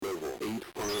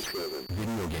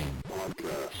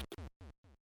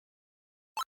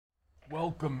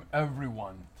Welcome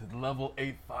everyone to the Level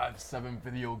 857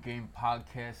 Video Game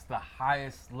Podcast, the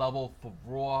highest level for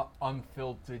raw,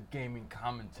 unfiltered gaming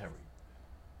commentary.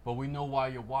 But we know why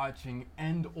you're watching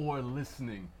and or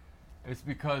listening. It's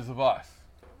because of us.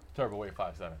 Turbo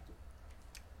 857.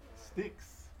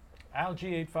 Sticks.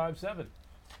 Algae 857.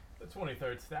 The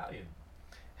 23rd Stallion.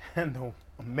 And the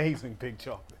amazing Big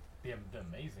Chocolate. The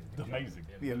amazing. The amazing.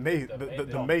 The amazing.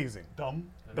 The amazing. Dumb.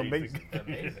 The amazing.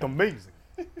 amazing. The amazing.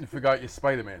 You forgot your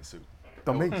Spider-Man suit.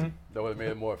 The amazing. That would have made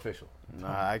it more official.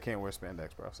 Nah, I can't wear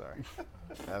spandex, bro. Sorry.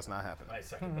 That's not happening. I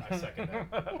second that.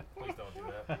 Please don't do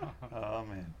that. Oh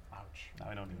man. Ouch. Now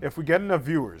I don't need If we get enough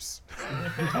viewers,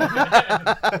 If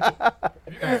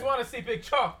you guys want to see Big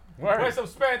Chalk, wear some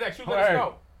spandex, you let us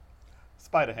know.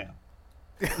 Spider Ham.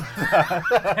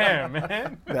 Damn,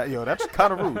 man. that's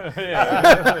kind of rude.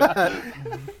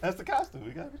 That's the costume.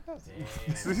 We got the costume.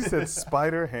 He said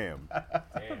Spider Ham.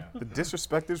 Damn. The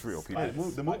disrespect is real, people.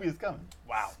 The movie is coming.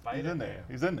 Wow. He's in there.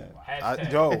 He's in there.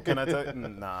 Hashtag Joe, can I tell you?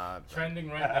 Nah.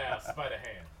 trending right now, Spider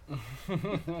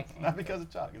Ham. Not because of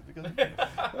Chuck. It's because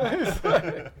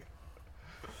of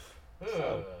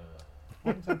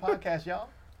Welcome to the podcast, y'all.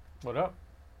 What up?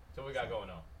 So we got going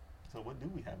on. So what do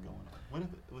we have going on?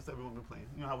 What's everyone been playing?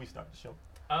 You know how we start the show.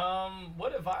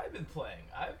 What have I been playing?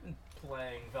 I've been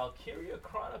playing Valkyria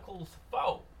Chronicles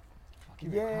 4.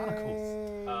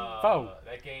 Chronicles. Foe.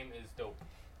 That game is dope.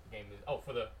 The game is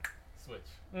for the Switch.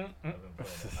 Mm-mm. I've been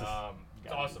playing it.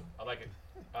 It's awesome. I like it.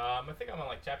 I think I'm on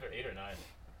like chapter 8 or 9,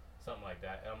 something like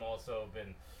that. And I'm also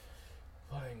been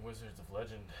playing Wizards of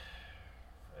Legend.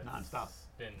 Non-stop.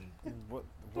 Been What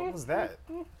was that?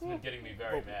 it's been getting me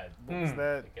very mad. What was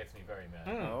that? It gets me very mad.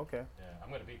 Oh, okay. Yeah,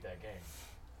 I'm gonna beat that game.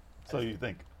 So you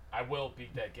think? I will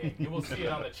beat that game. You will see it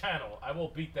on the channel. I will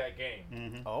beat that game.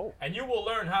 Mm-hmm. Oh. And you will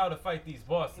learn how to fight these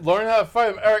bosses. Learn how to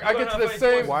fight him. Eric, I Learn get how to to the fight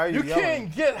same. forces. Why are you yelling?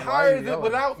 can't get Why are higher you than yelling?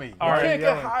 without me. All You right. can't get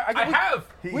Yelling. higher. I have.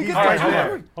 We He's get right to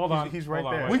there. 2-3. Hold on. He's right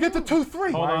hold on, there. wait. We get to 2-3.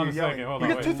 Hold Why are on you a yelling? second. Hold We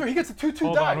on. get wait. 2-3. He gets a 2-2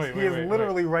 Hold on, dice. wait, He is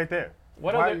literally right there.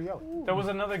 What Why other? are you yelling? There was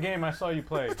another game I saw you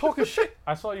play. Talking shit.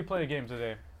 I saw you play a game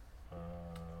today,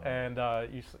 and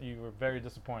you were very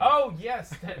disappointed. Oh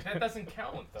yes, that doesn't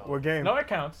count though. What game? No, it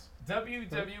counts.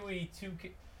 WWE 2K.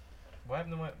 What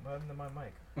happened to my mic?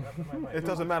 What happened to my mic? It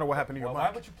doesn't matter what happened to your Well, why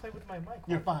mic. would you play with my mic?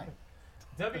 You're fine.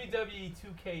 WWE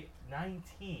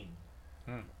 2K19.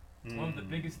 One of the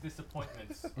biggest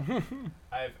disappointments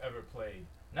I've ever played.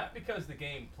 Not because the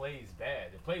game plays bad.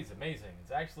 It plays amazing.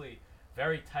 It's actually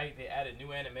very tight. They added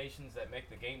new animations that make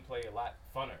the gameplay a lot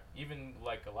funner. Even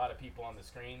like a lot of people on the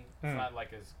screen, it's not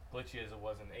like as glitchy as it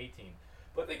was in 18.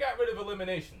 But they got rid of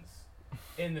eliminations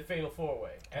in the Fatal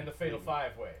 4-way and the Fatal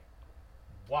 5-way.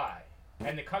 Why?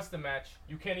 And the custom match,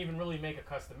 you can't even really make a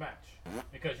custom match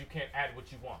because you can't add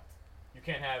what you want. You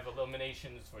can't have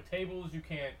eliminations for tables. You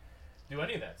can't do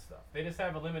any of that stuff. They just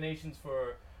have eliminations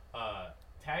for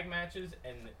tag matches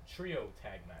and trio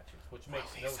tag matches, which makes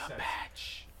no sense.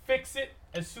 Fix it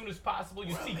as soon as possible.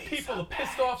 You see people are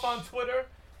pissed off on Twitter.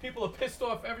 People are pissed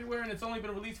off everywhere, and it's only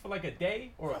been released for like a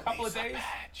day or a couple of days.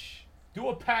 Do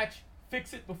a patch.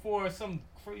 Fix it before some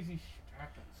crazy shit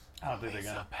happens. I don't think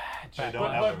they're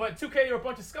gonna. But 2K, you're a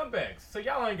bunch of scumbags, so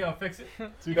y'all ain't gonna fix it.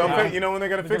 You know when they're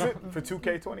gonna fix it? For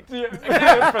 2K20. Yeah. For the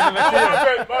next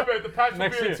year. My bad. The patch will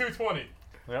Next be year. at 220.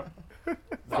 Yep.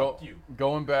 Fuck you.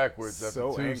 Going backwards after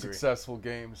So 2 angry. successful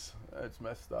games. That's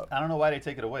messed up. I don't know why they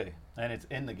take it away, and it's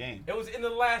in the game. It was in the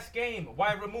last game.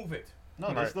 Why remove it? No,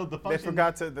 Right. there's still the They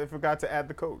function. forgot to add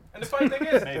the code. And the funny thing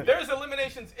is, Maybe. there's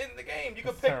eliminations in the game. You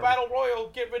can pick terrible. Battle Royal,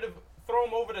 get rid of, throw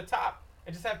them over the top,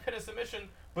 and just have pin and submission,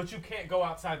 but you can't go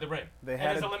outside the ring. They And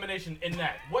had there's a- elimination in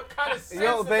that. What kind of sense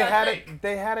Yo, does they that had make?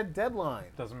 they had a deadline.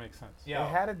 Doesn't make sense. Yo, They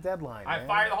had a deadline. I man.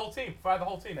 fire the whole team. Fire the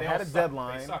whole team. They all had a suck.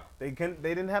 deadline. They suck. They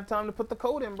didn't have time to put the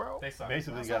code in, bro. They suck.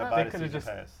 Basically, you That's gotta what buy They the could've season just-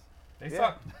 pass. They Yeah.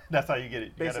 suck. That's how you get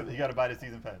it. Basically. You gotta buy the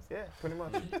season pass. Yeah, pretty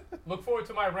much. Look forward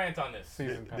to my rant on this.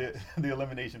 Season pass. The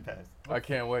elimination pass. I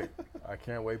can't wait. I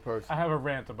can't wait I personally. have a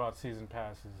rant about season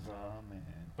passes Oh man.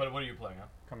 But what are you playing, huh?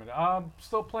 coming. I'm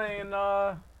still playing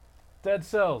Dead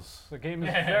Cells. The game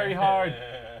is very hard.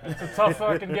 It's a tough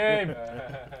fucking game.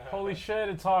 Holy shit,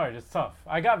 it's hard. It's tough.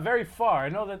 I got very far. I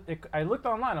know that I looked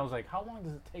online. I was like, how long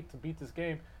does it take to beat this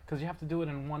game? Because you have to do it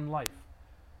in one life.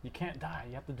 You can't die.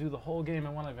 You have to do the whole game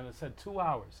in one life. And it said 2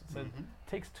 hours. It said it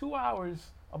takes 2 hours,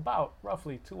 about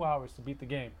roughly 2 hours to beat the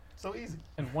game So easy.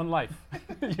 in one life.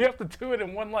 You have to do it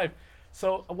in one life.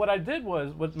 So what I did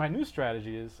was, what my new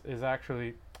strategy is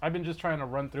actually, I've been just trying to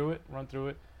run through it,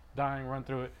 dying, run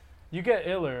through it. You get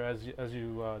iller as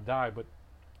you die, but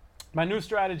my new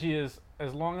strategy is,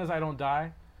 as long as I don't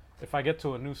die, if I get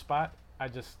to a new spot, I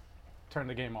just turn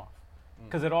the game off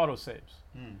because it auto saves.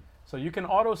 So you can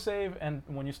auto save, and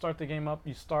when you start the game up,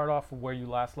 you start off where you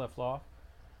last left off.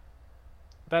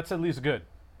 That's at least good,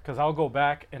 because I'll go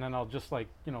back and then I'll just like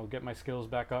get my skills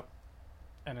back up,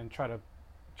 and then try to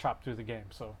chop through the game.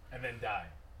 So And then die.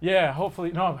 yeah,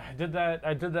 hopefully no. I did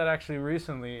that actually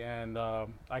recently, and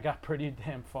I got pretty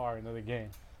damn far into the game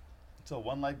So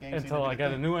one life game. until I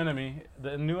got a new enemy.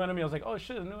 The new enemy, I was like, oh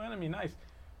shit, a new enemy, nice.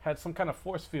 Had some kind of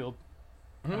force field,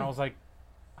 and I was like,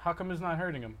 how come it's not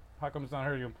hurting him? How come it's not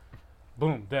hurting him?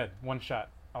 Boom, dead, one shot.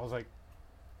 I was like,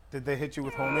 Did they hit you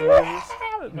with homing rings?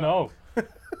 no,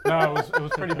 no, it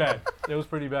was pretty bad. It was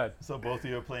pretty bad. So both of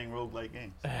you are playing roguelike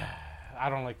games. I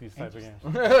don't like these types of games.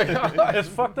 It's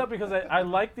fucked up because I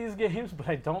like these games, but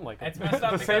I don't like them. It's messed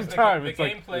up At the same because time, the it's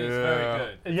like, gameplay is very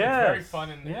good. It's Yes, very fun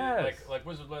and yes. like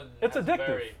Wizard of Blood it's has addictive.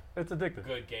 very It's addictive.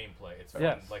 good gameplay. It's fun.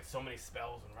 Yes. Like so many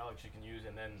spells and relics you can use,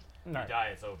 and then Right. you die,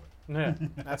 it's over. Yeah.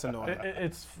 That's annoying.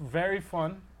 It's very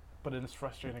fun, but it's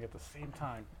frustrating at the same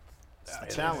time. It's a It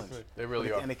is. challenge. They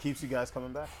really are. And it keeps you guys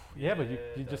coming back. Yeah, but Yeah,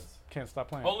 you it just does. can't stop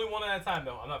playing. Only one at a time,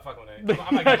 though. I'm not fucking with it.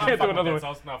 I can't do another one.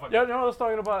 Not fucking Yeah, you know what I was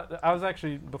talking about? I was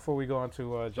actually, before we go on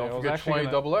to Jay, I Don't was forget actually 20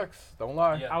 gonna, double X. Don't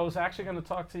lie. Yeah. I was actually going to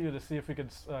talk to you to see if we could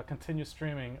continue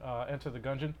streaming Enter the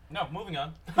Gungeon. No, moving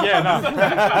on. Yeah, no.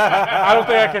 I don't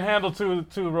think I can handle two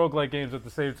roguelike games at the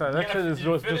same time. That You shit gotta- is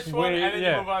you just finish one way, and then you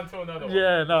yeah. move on to another one.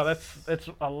 Yeah, no, that's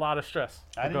a lot of stress.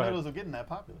 I But didn't go know ahead. those were getting that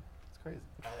popular. It's crazy.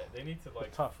 They need to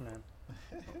like, Tough, man.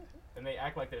 and they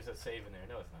act like there's a save in there.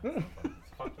 No, it's not.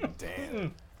 It's fuck you. Damn.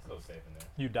 There's no save in there.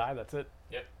 You die, that's it.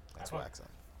 Yep. That's Have fun. waxing.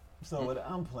 So what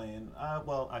I'm playing,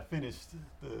 I finished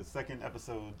the second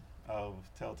episode of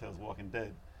Telltale's Walking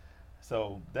Dead.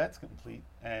 So that's complete,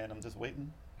 and I'm just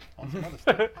waiting on some other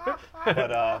stuff.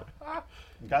 But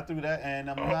got through that, and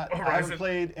I haven't Horizon.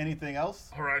 played anything else.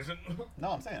 Horizon.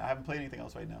 No, I'm saying I haven't played anything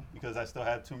else right now because I still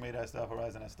have Tomb Raider, I still have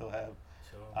Horizon, I still have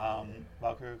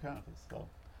Valkyrie Chronicles. So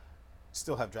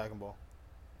Still have Dragon Ball.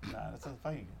 nah, that's a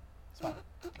fighting game. It's fine.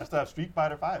 I still have Street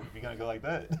Fighter 5 if you're gonna go like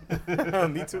that.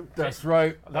 Me too. That's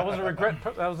right. That was a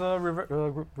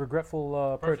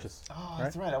regretful purchase. Oh,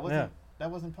 that's right. That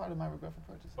wasn't part of my regretful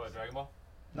purchase. What, Dragon Ball?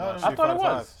 No, I Street thought it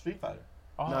Fighter was. 5. Street Fighter.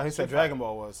 Oh, No, he said Street Dragon Fighter.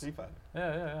 Ball was. Street Fighter.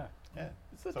 yeah. Yeah.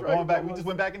 It's a So Dragon going back, Ball. we just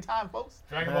went back in time, folks.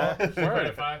 Dragon Ball, Street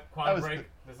Fighter 5, That Quantum was Break. good.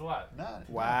 There's a lot. Nah.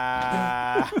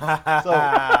 Wow. So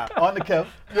on the Kev.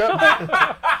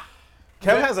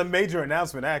 Kev has a major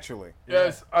announcement, actually.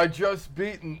 Yes, I just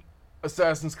beaten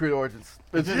Assassin's Creed Origins.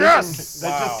 That Yes!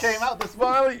 just came out this week.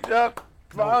 Finally, yep.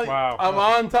 Finally, Wow. I'm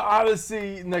on to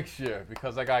Odyssey next year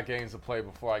because I got games to play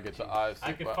before I get to Odyssey.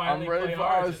 I could but finally I'm ready play for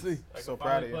Origins. Odyssey. I could So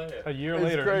finally proud of you. play A it. year It's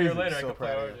later. A crazy. year later, I So could play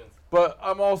proud of you. Origins. But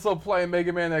I'm also playing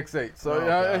Mega Man X8. So Oh,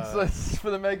 yeah, God. it's for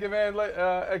the Mega Man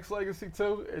X Legacy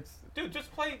 2. It's Dude,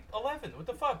 just play 11. What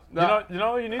the fuck? nah, You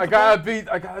know what you need I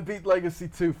to gotta beat Legacy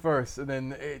 2 first, and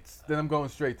then I'm going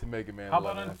straight to Mega Man. How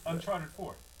about 11 after that. Uncharted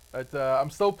 4? But, I'm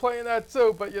still playing that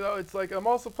too, but it's like I'm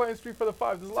also playing Street Fighter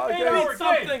 5. There's a lot of Hey, games. beat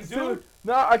something, dude.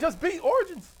 No, I just beat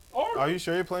Origins. Are you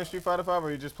sure you're playing Street Fighter 5 or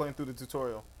are you just playing through the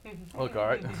tutorial? Look, all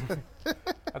right.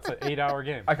 That's an 8-hour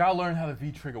game. I gotta learn how the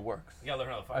V trigger works. You gotta learn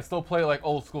how to I fight. still play like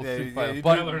old school Street Fighter, you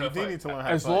but do, learn how you to do fight. need to learn how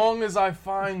to as fight. long as I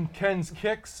find Ken's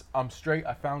kicks, I'm straight.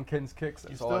 I found Ken's kicks. You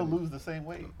That's all I still need. lose the same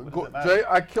way. What Go- does it matter? Jay,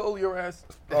 I kill your ass.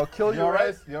 I'll kill You your alright?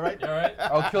 ass. You alright? You alright?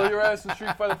 I'll kill your ass in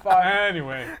Street Fighter 5,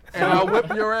 Anyway. and I'll whip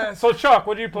your ass. So Chuck,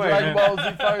 what are you playing? Dragon man? Ball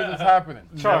Z Fighters is happening.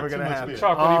 Chuck, Never gonna happen.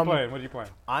 Chuck, what are you Um, playing? What are you playing?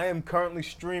 I am currently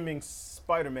streaming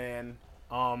Spider-Man.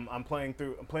 I'm playing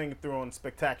it through on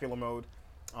spectacular mode.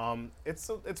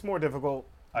 It's more difficult.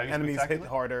 Are you Enemies hit spectacular?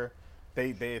 harder.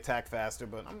 They attack faster,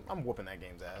 but I'm whooping that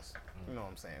game's ass. You know what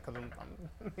I'm saying? Because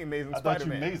I'm the amazing I thought you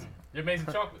Spider-Man. amazing. You're amazing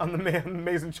chocolate. I'm the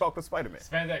amazing chocolate Spider-Man.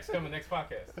 Spandex coming next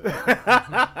podcast.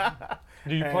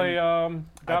 Do you and play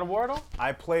God of War though?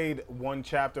 I played one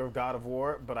chapter of God of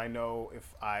War, but I know if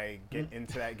I get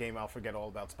into that game, I'll forget all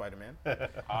about Spider-Man. Okay.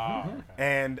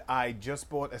 And I just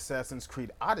bought Assassin's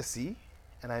Creed Odyssey,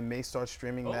 and I may start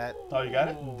streaming that Oh, you got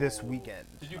it? this weekend.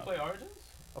 Did you play Origins?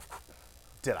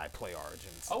 Did I play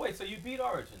Origins? Oh wait, so you beat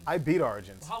Origins? I beat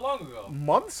Origins How long ago?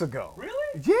 months ago.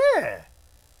 Really? Yeah.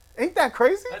 Ain't that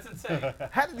crazy? That's insane.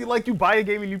 How did you buy a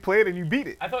game and you play it and you beat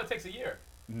it? I thought it takes a year.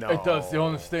 No. It does. You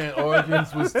understand?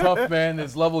 Origins was tough, man.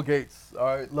 There's level gates. All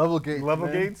right, level gates. Level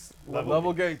man. gates?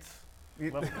 Level gates.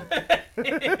 Level-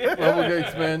 Level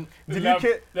gates, man. Did you Level-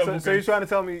 kill? level So you're gates. trying to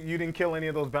tell me you didn't kill any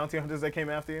of those bounty hunters that came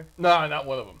after you? Nah, not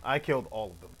one of them. I killed all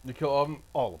of them. You kill all of them?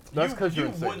 All of them. That's because you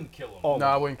you're insane. wouldn't kill him. All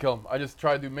Nah, I wouldn't kill him. I just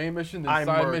tried to do main mission, then I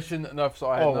side murked mission enough so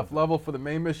I had all of enough them. level for the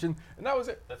main mission, and that was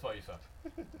it. That's why you suck.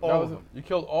 All That was of it. them. You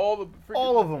killed all the freaking...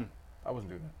 All of them. I wasn't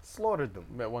doing that. Slaughtered them.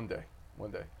 Man, one day.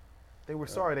 One day. They were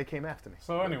sorry they came after me.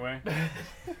 So anyway,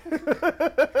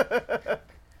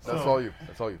 That's all you.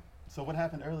 That's all you. So what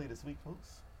happened early this week,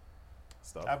 folks?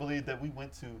 Stuff. I believe that we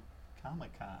went to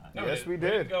Comic-Con. No, Yes, we Way to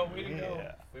did. go, way to go.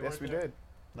 Yeah. Yes, were we there. did.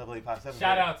 Level 857.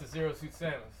 Shout out to Zero Suit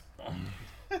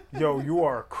Samus. Yo, you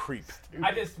are a creep.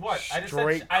 I just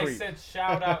Straight I creep. said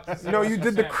shout out to Zero No, you Suit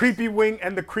did the Samus. creepy wing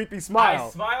and the creepy I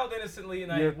smile. smiled innocently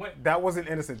and I went. That wasn't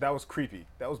innocent. That was creepy.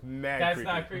 That was mad That's creepy.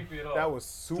 not creepy at all. That was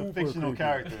It's super a fictional creepy.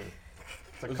 character.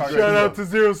 It's a Shout cartoon. Shout out to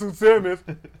Zero Suit Samus.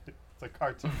 It's a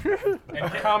cartoon.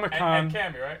 and Comic-Con. and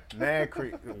Cammy, right? Mad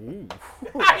creep. Ooh.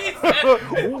 He said,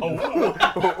 ooh,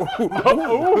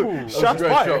 Shots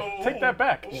great fired. show. take that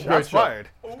back. Great Shots show. fired.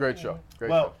 It's a great show. Great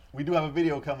Well, we do have a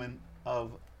video coming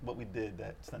of what we did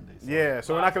that Sunday. So. Yeah,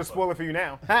 so we're not gonna spoil it for you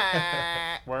now.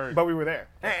 Word. But we were there.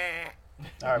 All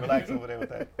right, relax over there with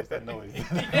that. What's that noise?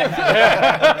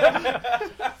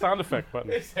 Sound effect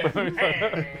button. he said,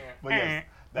 But yes,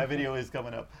 that video is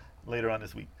coming up later on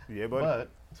this week. Yeah, buddy. But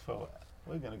so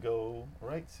we're gonna go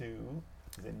right to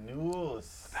the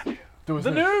news. There was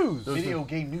The news. There was Video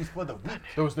game news for the week.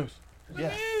 There was news.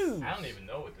 Yes. I don't even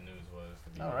know what the news was. To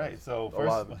be All honest. right. So A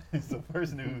lot first,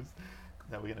 first news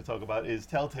that we're gonna talk about is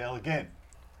Telltale again.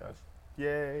 Yes.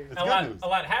 Yay. It's A good lot, news. a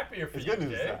lot happier for It's you, good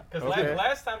news, Jay. son. Because Okay.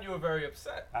 last time you were very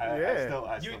upset, I Yeah. still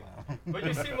You- am. but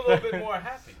you seem a little bit more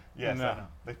happy. Yes, No. I know.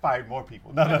 They fired more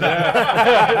people. No. They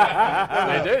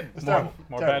did. It's More, terrible.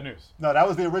 more Terrible. bad news. No, that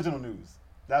was the original news.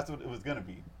 That's what it was gonna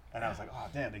be. And I was like, oh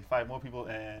damn, they fired more people.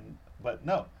 But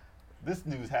no, this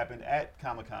news happened at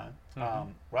Comic-Con.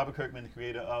 Robert Kirkman, the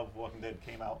creator of Walking Dead,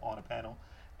 came out on a panel,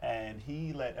 and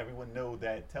he let everyone know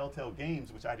that Telltale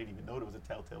Games, which I didn't even know there was a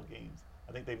Telltale Games.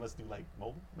 I think they must do like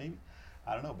mobile, maybe.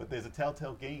 I don't know, but there's a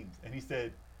Telltale Games, and he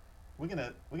said, we're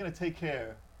gonna take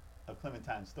care of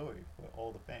Clementine's story for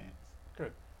all the fans.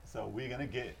 Good. So we're gonna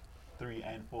get 3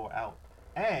 and 4 out,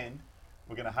 and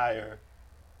we're gonna hire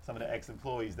some of the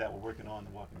ex-employees that were working on the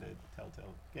Walking Dead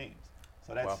Telltale Games.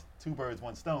 So that's Wow. 2 birds,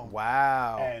 1 stone.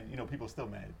 Wow. And people are still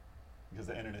mad because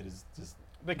the internet is just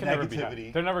They can never be happy.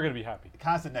 negativity, They're never gonna be happy.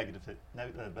 constant negative.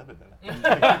 Negativity.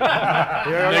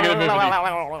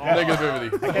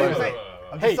 Negativity.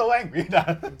 I'm just so angry. I'm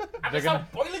They're just gonna-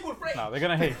 boiling with rage. No, they're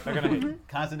gonna hate. They're gonna hate.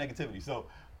 Constant negativity. So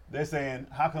they're saying,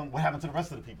 how come? What happened to the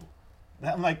rest of the people? And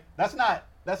I'm like, that's not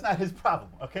his problem.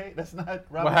 Okay, that's not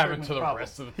Robert What happened Kirkman's to the problem.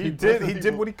 rest of the He people? did. Rest of He the did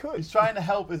people- what he could. He's trying to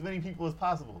help as many people as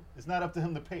possible. It's not up to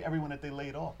him to pay everyone that they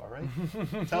laid off. All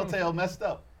right. Telltale messed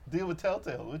up. Deal with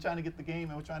Telltale. We're trying to get the game,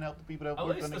 and we're trying to help the people that At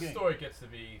worked least on the the game. story gets to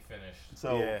be finished.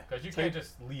 So Yeah. Because you can't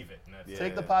just leave it. And that's Yeah.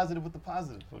 take the positive with the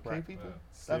positive, okay, Right. people? Yeah.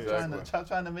 Stop Seriously. stop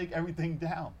trying to make everything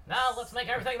down. Now let's make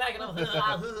everything negative.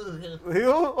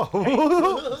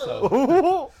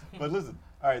 But listen,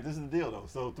 all right, this is the deal though.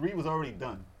 So 3 was already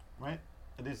done, right?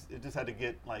 It just had to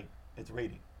get like its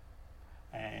rating,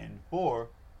 and 4,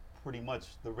 pretty much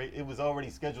it was already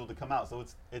scheduled to come out. So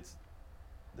it's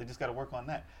they just got to work on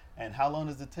that. And how long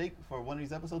does it take for one of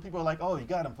these episodes? People are like, oh, you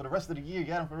got them for the rest of the year. You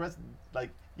got them for the rest, like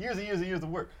years and years and years of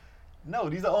work. No,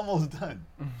 these are almost done.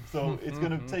 So it's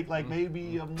gonna take like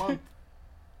maybe a month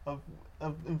of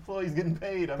employees getting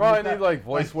paid. I mean, Probably it's not- need like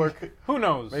voice work. Who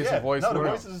knows? Maybe some voice no, the work.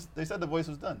 voices. They said the voice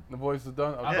was done. The voice is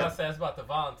done. I'm Okay. about to say I was about to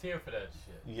volunteer for that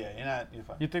shit. Yeah, you're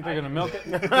fine. You think they're gonna milk it?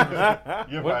 You're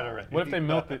What, right already. what if they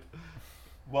milked it?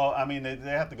 Well, I mean, they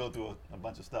have to go through a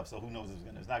bunch of stuff, so who knows if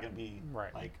it's not going to be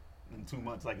Right. like in 2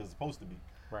 months like it's supposed to be.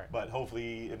 Right. But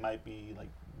hopefully it might be like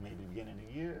maybe beginning of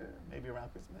the year, maybe around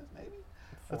Christmas, maybe.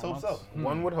 Let's 4 hope so. months?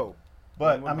 One would hope.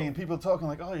 But One I would mean, hope. people talking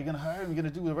like, "Oh, you're gonna hire him? You're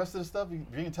gonna do the rest of the stuff? You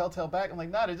bringing Telltale back?" I'm like,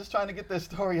 "Nah, they're just trying to get their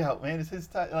story out, man. It's his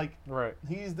time. Like, Right.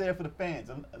 he's there for the fans.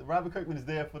 And Robert Kirkman is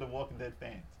there for the Walking Dead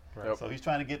fans. Right. Yep. So he's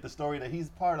trying to get the story that he's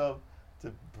part of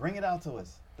to bring it out to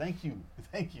us. Thank you,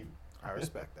 thank you. I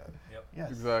respect that. Yep. Yes.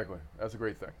 Exactly. That's a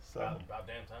great thing. So About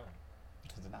damn time.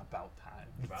 it's not about time.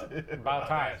 About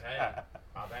time.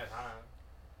 About that time.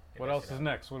 Get What that else shit is out.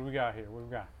 next? What do we got here? What do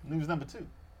we got? News number 2.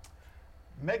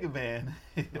 Mega Man.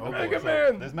 Mega So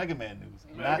Man. There's Mega Man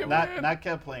news. Mega not Man. not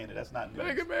kept playing it. That's not news.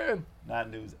 Mega Man.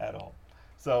 Not news at all.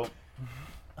 So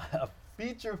a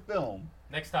feature film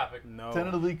Next topic. No.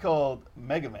 tentatively called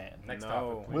Mega Man Next No.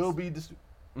 topic. Please. will be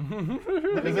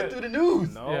distributed. Let me get through the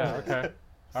news. No. Yeah. Okay.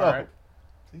 So, All right.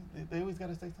 see, they always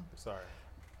gotta say something. Sorry.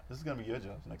 This is gonna be your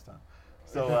job next time.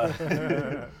 So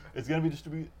it's gonna be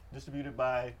distributed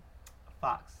by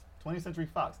Fox, 20th Century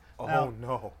Fox. Oh Now,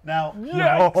 no. now,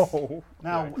 No.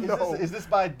 now, No. is this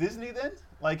by Disney then?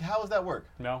 Like, how does that work?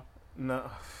 No. No.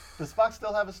 Does Fox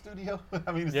still have a studio?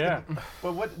 I mean, Yeah.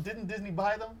 But what didn't Disney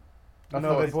buy them? I No,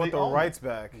 thought they it's- bought they the own rights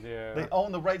back. Yeah. They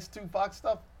own the rights to Fox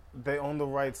stuff. They own the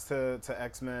rights to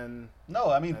X-Men. No,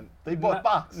 I mean And- they bought Not-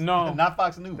 Fox. no. not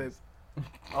Fox News. They,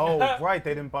 Oh, right.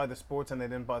 They didn't buy the sports and they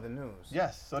didn't buy the news.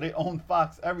 Yes, so they own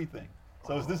Fox everything.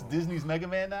 So is this Disney's Mega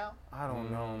Man now? I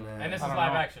don't know, man. And this I is don't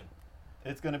live know. action.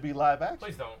 It's gonna be live action.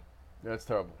 Please don't. Yeah, it's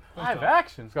terrible. Live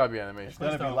action. It's gotta be animation. It's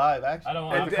gonna be don't. live action. I don't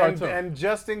want And, a cartoon. and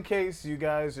just in case you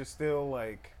guys are still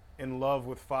like in love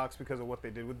with Fox because of what they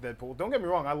did with Deadpool. Don't get me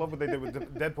wrong, I love what they did with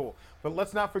Deadpool. But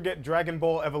let's not forget Dragon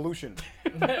Ball Evolution.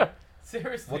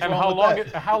 Seriously. What's And wrong how with long?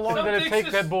 that? How long Some did it things take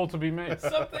just- Deadpool to be made?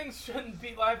 Some things shouldn't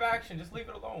be live action. Just leave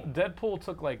it alone. Deadpool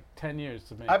took like 10 years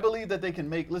to make. I believe that they can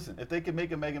make. Listen, if they can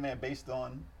make a Mega Man based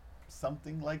on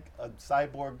something like a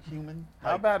cyborg human. How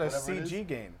like about a whatever it is. CG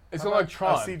game? It's How like about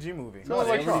Tron. a CG movie. No, It's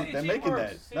they like already, Tron. they're CG making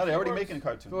works. that. No, they're already CG making works.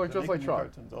 cartoons. It's like They're just like making new Tron.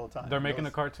 cartoons all the time. They're making a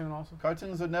Those- cartoon also.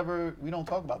 Cartoons are never. We don't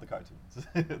talk about the cartoons.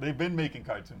 They've been making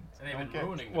cartoons. And they've Don't been care.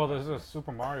 ruining Well, them. there's a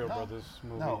Super Mario No. Brothers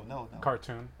movie. No.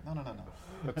 Cartoon. No.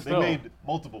 But They still, made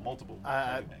multiple.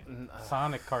 Mega Man.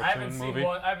 Sonic I haven't cartoon seen movie.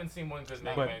 one. I haven't seen one good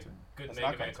Mega But- Man. Good It's Mega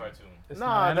not Man cartoon. cartoon. It's Nah,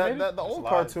 not the animated? old live.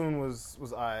 cartoon was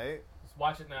alright. Just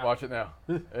watch it now. Watch it now.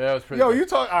 Yeah, it was pretty. Yo, good. you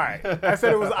talk. All right. I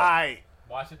said it was alright.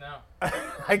 Watch it now.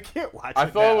 I can't watch I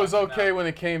it thought now. it was Watch it okay now. when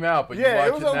it came out, but you Yeah, watch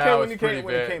it was okay now, when it's you pretty came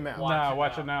when it bad. came out.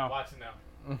 Watch it now. Watch it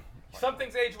now. Some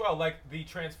things age well, like the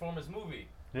Transformers movie.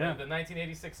 Yeah. The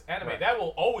 1986 anime. Right. That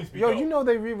will always be Yo, dope. you know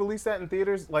they re-released that in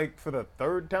theaters like for the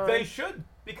third time. They should,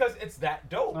 because it's that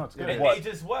dope. No, it's good. It What?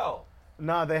 ages well.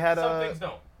 Nah, they had Some things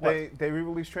don't. they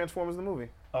re-released Transformers the movie.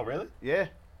 Oh, really? Yeah,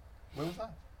 Where was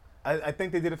that? I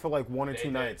think they did it for like one or They two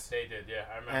did. nights. They did, yeah.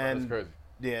 I remember. And That's crazy.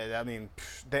 yeah, I mean,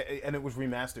 and it was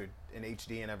remastered in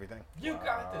HD and everything. You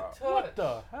got the touch. What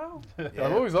the hell?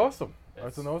 That movie's awesome.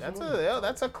 That's an awesome That's movie.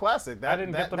 that's a classic. That, I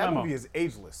didn't get the that memo. movie is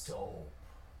ageless. Dope.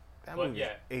 That But movie yeah,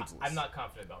 is ageless. I'm not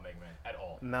confident about Mega Man at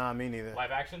all. Nah, me neither.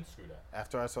 Live action, screw that.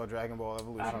 After I saw Dragon Ball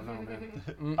Evolution, I don't know,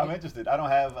 man. I'm interested. I don't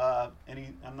have any.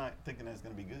 I'm not thinking that it's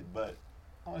gonna be good, but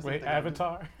I want to see. Wait, what they're gonna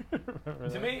do. Avatar?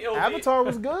 To me, it'll Avatar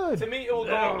was be, good. to me, it will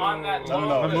go on that No, tone.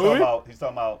 no, The he's movie? talking about. He's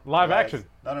talking about Live guys. action.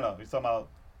 No. He's talking about.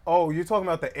 Oh, you're talking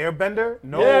about the Airbender?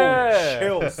 No, Yeah.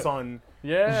 chill, son.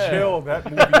 Yeah. Chill. That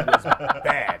movie was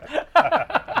bad.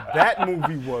 That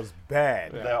movie was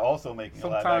bad. They're also making a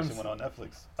live Sometimes- action one on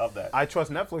Netflix of that. I trust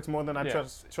Netflix more than I Yeah.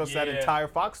 trust that Yeah. entire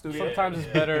Fox studio. Sometimes it's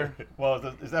better. well,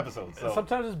 it's episodes. So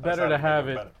Sometimes it's that's better to how have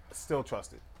they it make better. Still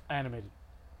trust it. animated.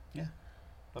 Yeah.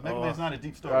 But Mega Oh. Man's not a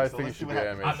deep story. I so think let's it see should what be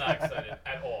happens. animated. I'm not excited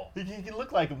at all. He can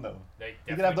look like him though. They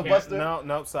You can have the definitely can't. Buster.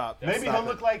 No, stop. Maybe Stop he'll it.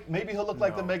 look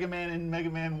like the No. Mega Man in Mega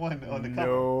Man 1 on the cover.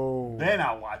 No. Then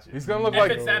I'll watch it. He's gonna look If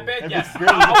like. it's that bad, If yes. it's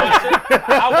really I'll watch it.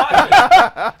 I'll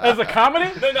watch As a comedy?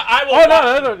 it. No, I will Oh, watch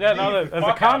no, it. no, yeah, no, Leave the as a fuck out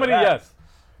of comedy, that. yes.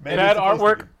 Maybe Bad it's supposed to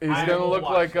artwork. be. He's I gonna will look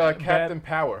watch like that. Captain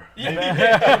Power. Yo,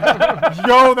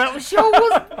 that show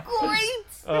was great.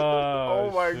 Oh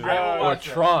my shit. I will god. Or watch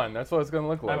it. Tron. That's what it's gonna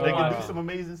look like. They can Wow. do some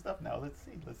amazing stuff now. Let's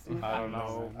see. I don't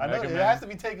know. I know Mega it Man. has to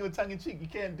be taken with tongue in cheek. You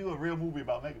can't do a real movie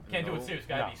about Mega Man. Can't do it serious.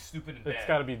 Gotta No. be stupid and bad. It's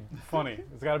got to be funny.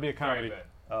 It's got to be a Very comedy. bad.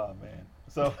 Oh man.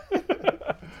 So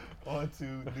on to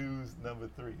news number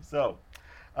 3. So,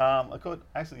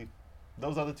 actually,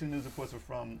 those other 2 news reports were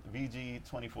from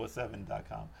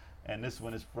VG247.com, and this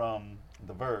one is from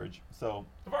The Verge. So,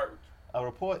 The Verge. a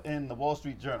report in the Wall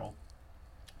Street Journal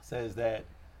says that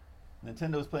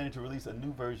Nintendo is planning to release a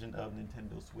new version of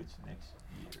Nintendo Switch next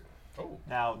year. Oh.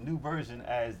 Now, new version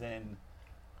as in,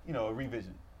 a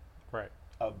revision Right.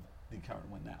 of the current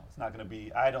one now. It's not going to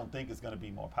be, I don't think it's going to be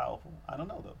more powerful. I don't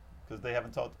know though, because they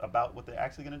haven't talked about what they're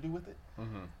actually going to do with it.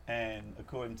 Mhm. And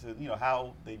according to,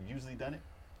 how they've usually done it,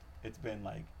 it's been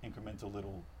like incremental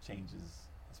little changes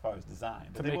as far as design.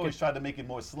 But To they've make always it- tried to make it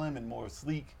more slim and more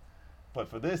sleek. But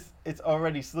for this, it's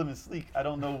already slim and sleek. I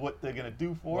don't know what they're going to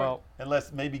do for Well- it,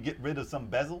 unless maybe get rid of some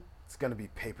bezel. It's gonna be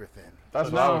paper thin. That's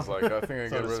So what I now- was like. I think I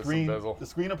So get the rid screen, of some bezel. the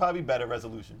screen will probably be better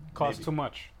resolution. Costs maybe. too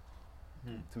much.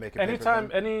 To make it Anytime,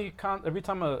 paper thin. every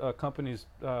time a company's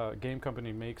game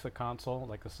company makes a console,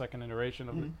 like a second iteration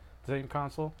of Mhm. the same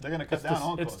console, They're going to cut it's down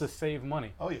on it's costs. to save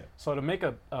money. Oh yeah. So to make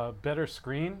a better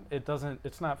screen,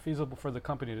 it's not feasible for the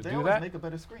company to They do always that. make a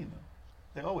better screen though.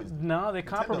 They always do. No, they Nintendo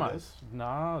compromise. No,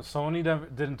 Sony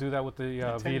didn't do that with the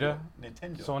Vita.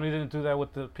 Nintendo. Sony didn't do that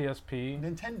with the PSP.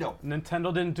 Nintendo.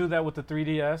 Nintendo didn't do that with the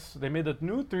 3DS. They made the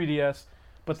new 3DS,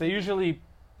 but they usually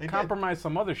They did. compromise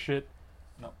some other shit.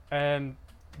 No. And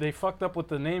they fucked up with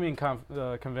the naming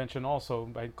convention also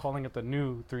by calling it the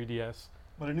new 3DS.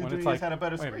 But the new when 3DS it's like, had a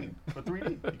better wait a screen for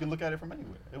 3D. You can look at it from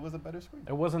anywhere. It was a better screen.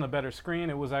 It wasn't a better screen.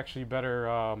 It was actually better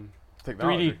 3D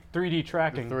Technology. 3D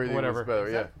tracking, The 3D or whatever. was better,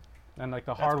 yeah. Exactly. And like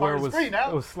the part of hardware the was screen now.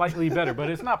 it was slightly better, but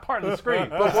it's not part of the screen.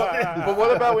 But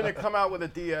what about when you come out with a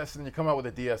DS and you come out with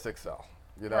a DS XL?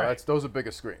 You know, Right. those are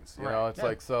bigger screens. You know, it's Yeah.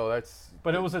 like so that's.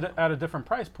 But it was at a different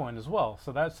price point as well,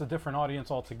 so that's a different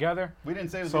audience altogether. We didn't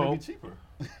say it was So- going to be cheaper.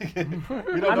 We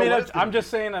don't I know mean, what it's gonna I'm be. just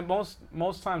saying that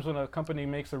most times when a company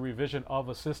makes a revision of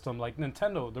a system, like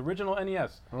Nintendo, the original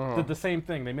NES did the same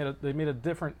thing. They made a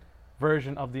different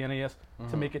version of the NES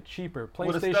to make it cheaper.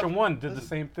 Well, the PlayStation stuff- 1 did the listen,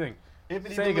 same thing. If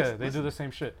it even Sega, looks- they do listen, the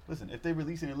same shit. Listen, if they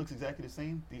release it and it looks exactly the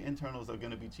same, the internals are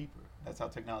going to be cheaper. That's how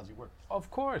technology works. Of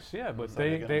course, yeah, but So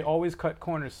they're they gonna- always cut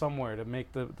corners somewhere to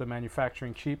make the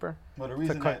manufacturing cheaper Well, the to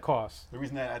reason cut that costs. the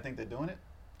reason that I think they're doing it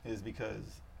is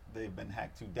because they've been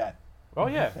hacked to death. Oh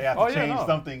yeah, They have oh to yeah, change no.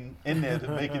 something in there to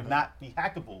make it not be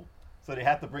hackable. So they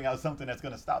have to bring out something that's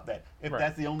going to stop that. If Right.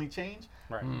 that's the only change,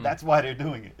 Right. that's why they're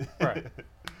doing it. Right.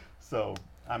 So,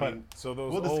 I But- mean, So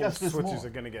those We'll old discuss this Switches more. are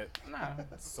gonna get Nah,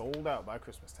 sold out by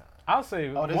Christmas time. I'll say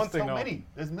oh, there's one thing so though. many.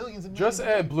 There's millions and millions. Just of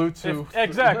add millions. Bluetooth.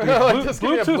 Exactly. Like, just give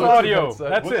me a Bluetooth Bluetooth audio. headset.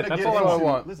 That's We're it. gonna That's get all I into- want.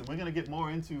 want. Listen, we're gonna get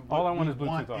more into All what I want we is Bluetooth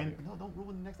want audio. no, don't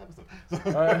ruin the next episode.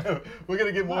 So, Alright. we're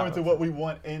gonna get more No, into that's what we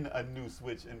want in a new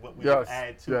Switch and what we Yes, can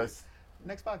add to yes. it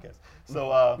next podcast.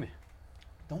 So,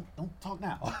 don't talk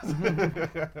now.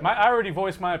 I already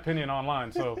voiced my opinion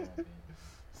online, so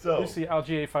So, you see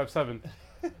LG857.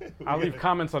 I leave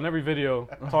comments on every video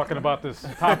talking about this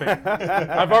topic.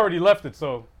 I've already left it,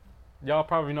 so y'all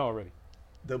probably know already.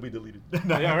 they'll be deleted.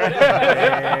 Yeah, right.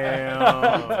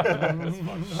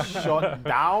 Damn. Shut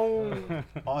down.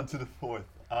 On to the fourth.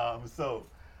 So,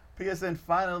 PSN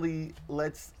finally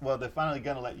they're finally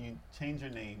going to let you change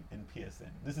your name in PSN.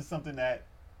 This is something that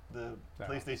the Yeah.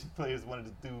 PlayStation players wanted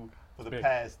to do for the Big.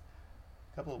 past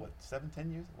couple of, 7-10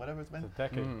 years? Whatever it's been. It's a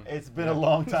decade. It's been Yeah. a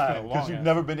long It's been a time because long you've ass-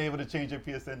 never been able to change your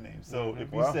PSN name. So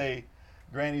if you Wow. say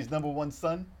Granny's number one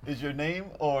son is your name,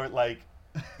 or like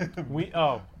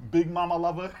Big Mama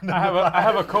Lover. I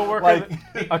have a coworker. Like-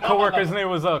 A coworker's name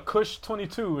was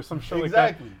Kush22 or some shit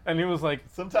Exactly. like that, and he was like,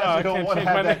 Sometimes "Oh, you I don't can't want to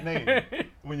change have my that name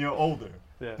when you're older.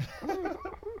 Yeah.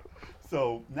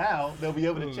 So now they'll be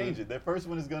able to change it. Their first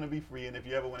one is going to be free, and if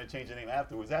you ever want to change your name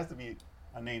afterwards, it has to be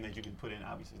a name that you can put in.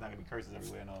 Obviously, it's not going to be curses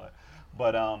everywhere and all that.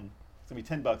 But it's going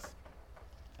to be $10.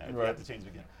 And you have to change it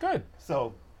again. Good.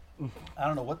 So I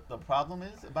don't know what the problem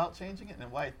is about changing it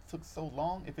and why it took so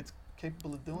long. If it's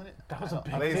capable of doing it, That was I a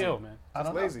don't- big Lazy. deal, man. I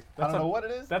don't lazy. know. I That's don't a- know what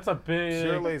it is, That's a big.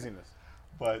 Sheer laziness.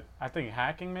 but I think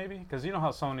hacking maybe, because you know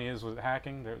how Sony is with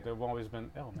hacking. They've always been.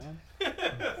 Oh man.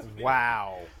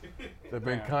 Wow. They've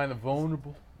been Yeah. kind of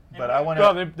vulnerable. I want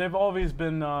No, to. they've always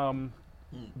been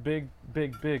big. You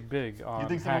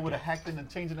think someone would hacking. have hacked in and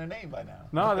changing their name by now?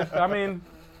 No, I mean,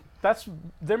 that's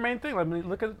their main thing. I mean,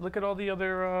 look at all the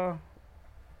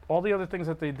other things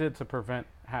that they did to prevent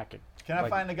hacking. Can I Like-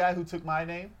 find the guy who took my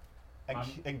name and,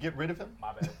 I'm- and get rid of him?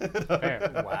 My bad.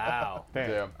 Damn. Wow. Damn.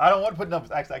 Damn. I don't want to put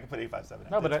numbers. Actually, I can put 857.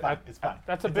 No, but it's fine. I- It's fine.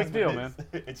 that's a It big does deal, what man.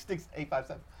 it is. It sticks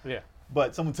 857. Yeah.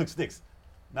 But someone took sticks.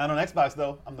 Not on Xbox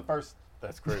though. I'm the first.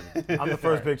 That's crazy. I'm the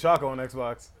first Big Choco on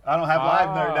Xbox. I don't have live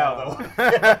nerd now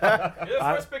Ah. though. You're the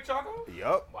first Big Choco?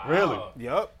 Yup. Wow. Really?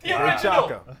 Yup. Yeah, Big original.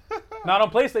 Choco. Not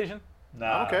on PlayStation.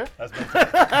 Nah. Okay. That's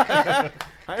my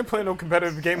I ain't playing no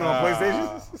competitive gaming on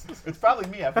PlayStation. It's probably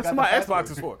me. I That's forgot what my the Xbox is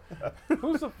password. for.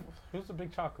 Who's the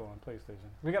Big Choco on PlayStation?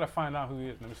 We gotta find out who he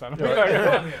is. Let me sign Yeah,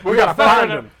 up. We gotta That's find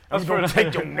for- him. That's I'm for gonna the-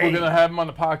 take your We're name. gonna have him on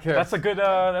the podcast.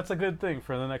 That's a good thing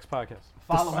for the next podcast.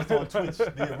 Follow us on Twitch.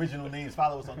 The original names.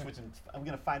 Follow us on Twitch, and I'm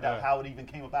gonna find out Yeah. how it even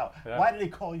came about. Yeah. Why did they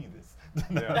call you this?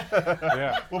 Yeah.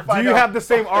 Yeah. We'll Do find you out. have the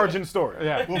same origin story?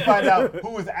 Yeah. We'll find out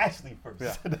who was actually first.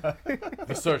 Yeah.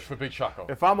 the search for Big Choco.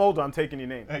 If I'm older, I'm taking your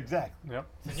name. Exactly. Yep.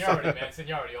 Seniority, man.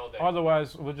 Seniority all day.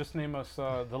 Otherwise, we'll just name us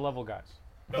the level guys.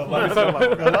 The The level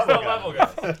level guy.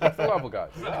 guys. That's the level guys.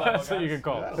 That's what you can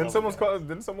call it. Didn't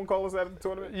someone call us at the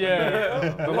tournament? Yeah.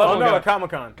 The Oh level no, guy. at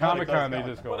Comic-Con. Comic-Con, they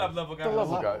just go. What up, level guys? The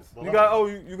level guys.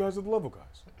 You guys are the level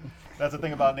guys. That's the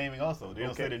thing about naming also. They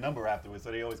don't Okay. say their number afterwards,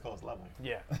 so they always call us level.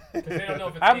 Yeah. Because they don't know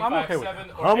if it's I'm okay with 857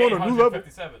 it. or I'm on a new level.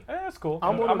 857. That's cool.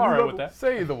 I'm on a I'm new alright level. with that.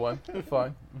 Say either one. It's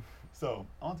fine. So,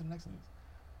 on to the next news.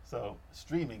 So,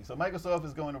 streaming. So, Microsoft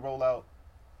is going to roll out.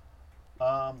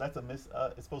 That's a miss.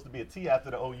 It's supposed to be a T after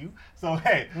the OU. So,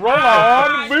 hey, Roll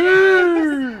on,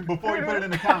 boo! before you put it in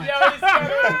the comments. Yo, he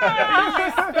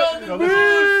spelled it. No,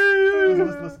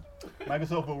 listen.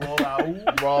 Microsoft will roll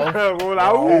out Roll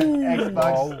out.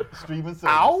 Xbox streaming service.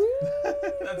 Ow.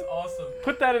 That's awesome.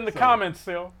 Put that in the comments,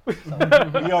 Phil.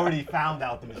 We already found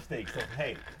out the mistake. So,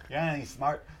 hey, y'all ain't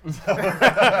smart.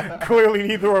 Clearly,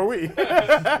 neither are we.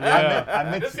 Yeah. I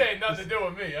meant This to. ain't nothing to do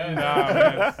with me. Eh? Nah,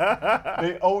 man.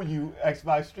 They owe you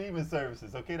Xbox streaming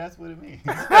services. Okay, that's what it means.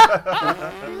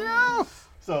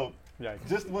 So, Yikes.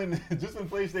 just when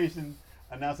PlayStation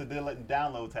announced that they're letting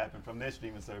downloads happen from their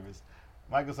streaming service,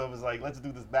 Microsoft was like, let's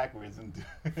do this backwards and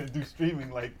do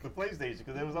streaming like the PlayStation,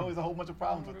 because there was always a whole bunch of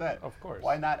problems with that. Of course.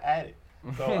 Why not add it?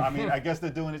 So, I mean, I guess they're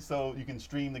doing it so you can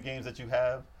stream the games that you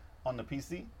have on the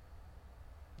PC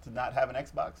to not have an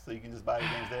Xbox, so you can just buy the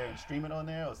games there and stream it on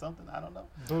there or something. I don't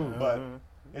know. But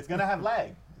it's going to have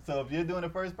lag. So if you're doing a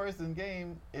first-person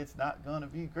game, it's not going to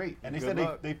be great. And they Good said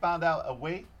luck. they found out a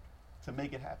way to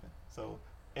make it happen. So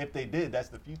if they did, that's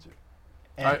the future.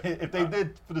 And if they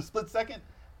did for the split second,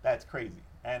 that's crazy.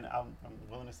 And I'm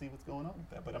willing to see what's going on with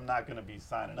that. But I'm not going to be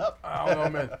signing up. I don't know,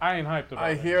 man. I ain't hyped about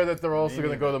I it. hear that they're also Me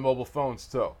going to go to mobile phones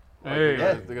too. Like, Hey.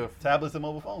 Yeah, they're gonna tablets and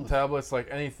mobile phones. tablets, like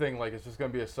anything, like it's just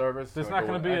going to be a service. There's Gonna not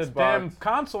go going to be with a Xbox. damn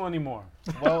console anymore.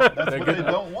 Well, that's They're what they getting-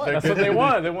 don't want. That's what they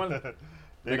want. They want.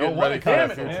 They They're don't getting want ready it. for Damn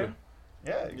that it, future. man.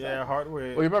 Yeah, exactly. Yeah, hardware.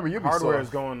 Well, you remember Ubisoft. Hardware is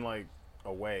going like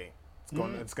away.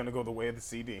 It's going to go the way of the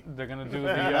CD. They're going to do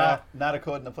the. Not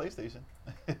according to PlayStation,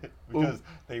 because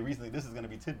they recently. This is going to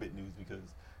be tidbit news because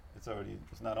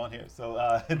it's not on here.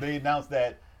 So they announced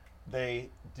that they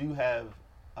do have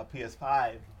a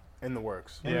PS5 In the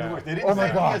works. in Yeah. the works. They didn't Oh my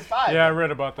say gosh. PS5. Yeah, I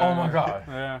read about that. Oh my God.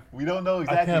 Yeah. We don't know I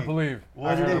exactly. can't believe. what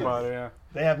I it heard is. about it. Yeah.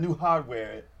 They have new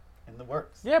hardware in the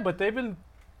works. Yeah, but they've been.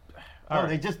 No, All right.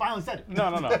 they just finally said it. No.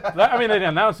 I mean, they didn't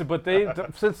announce it, but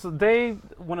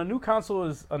when a new console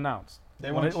is announced, They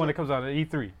when want it shit. comes out at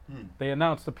E3, Hmm. they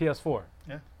announced the PS4.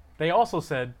 Yeah. They also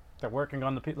said they're working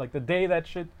on the day that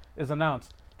shit is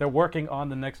announced, they're working on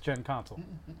the next gen console.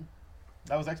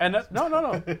 That was Xbox. And no,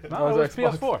 was that was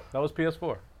Xbox. PS4. That was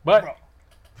PS4. But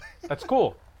that's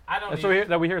cool. I don't. That's Need,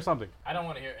 that we hear something. I don't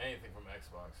want to hear anything from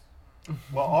Xbox.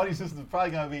 Well, all these systems are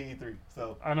probably gonna be E3,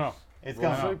 so I know. it's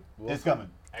We'll coming. see. It's coming.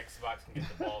 Xbox can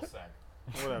get the ball sack.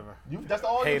 Whatever. That's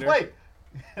all Hater. you play.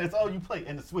 That's all you play.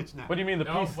 And the Switch now. What do you mean the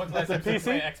No, PC? what's the last The time you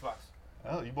played PC? Xbox?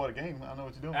 Oh, you bought a game. I don't know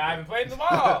what you're doing. I haven't played them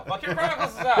all. Valkyrie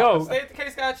Chronicles is out. Yo, State the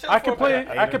case got chill I for could a play.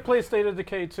 minute. I could play State of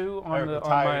Decay 2 Eric on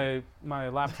retired. my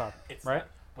laptop. It's right? Not,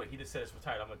 wait, he just said it's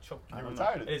retired. I'm gonna choke you. You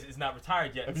retired It it. is, it's not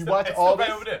retired yet. If It's you still- watch it's all still right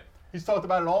this- over there. He's talked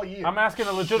about it all year. I'm asking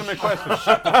a legitimate question.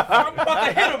 I'm about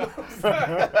to hit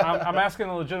him. I'm asking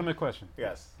a legitimate question.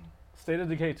 Yes. State of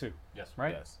Decay 2, Yes.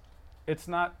 right? Yes. It's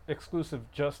not exclusive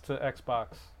just to Xbox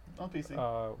on PC.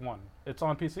 One. It's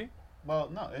on PC. Well,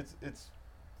 no, it's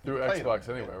Through you can play it Xbox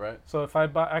on it, anyway, yeah. right? So if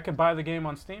I can buy the game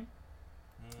on Steam.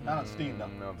 Not on Steam, no. I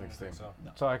don't think Steam. So.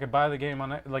 So I could buy the game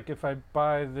on like if I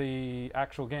buy the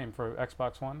actual game for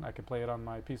Xbox One, I can play it on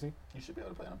my PC. You should be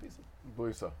able to play it on PC. I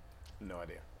believe so. No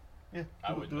idea. Yeah,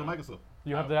 I do would it know. Microsoft.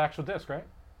 You have the actual disc, right?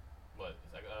 What?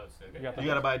 It's like, it's You got You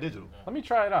gotta buy it digital. Let me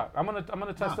try it out. I'm gonna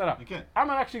test Nah, that out. You can't. I'm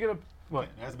actually gonna what? It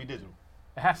has to be digital.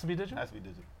 It has to be It digital. has to be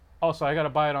digital. Oh, so I gotta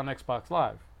buy it on Xbox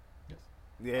Live. Yes.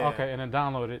 Yeah. Okay, and then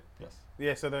download it, Yes.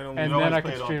 Yeah. So then and can then always I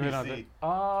play can it on stream it on PC, the.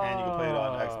 Oh, and you can play it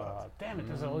on Xbox. Damn it!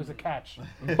 There's always a catch.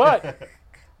 But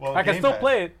Well, I can Game still Pass.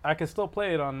 play it. I can still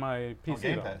play it on my PC. On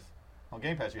Game though. Pass. On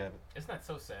Game Pass, you have it. It's not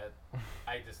so sad.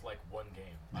 I just like one game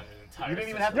on an entire. You didn't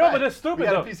even system. have to No, buy but it. it's stupid We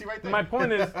got though. a PC right there.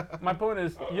 My point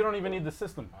is, you don't even need the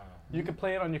system. You can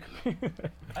play it on your computer.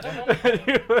 I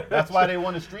don't know. That's why they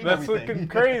want to stream That's everything. fucking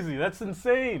crazy. That's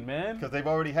insane, man. Because they've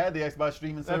already had the Xbox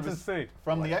streaming That's service insane.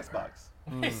 from the Xbox.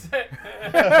 He said,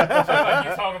 like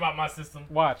you talking about my system.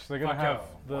 Watch, they're gonna Fuck have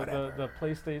off. the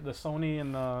PlayStation, the Sony,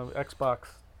 and the Xbox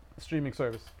streaming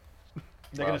service,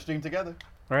 They're gonna stream together.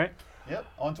 right? Yep,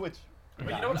 on Twitch.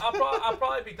 But you know what? I'll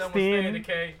probably be done with Steam. State of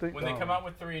Decay when they Oh. come out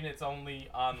with 3 and it's only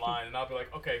online, and I'll be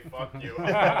like, okay, fuck you. I'm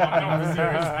done with the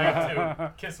series. I have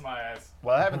to kiss my ass.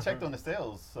 Well, I haven't checked on the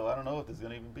sales, so I don't know if there's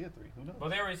gonna even be a 3. Who knows? Well,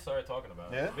 they already started talking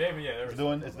about Yeah? it. Yeah, they're It's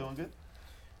doing good.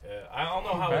 Yeah, I don't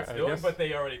know how Okay, it's I doing, guess. but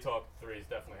they already talked 3 is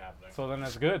definitely happening. So then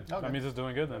that's good. Okay. That means it's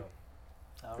doing good then.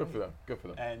 Good for them. Good for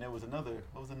them. And there was another.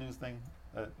 What was the news thing?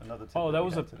 Another. Oh, tidbit that we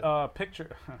was had today. a picture.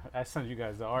 I sent you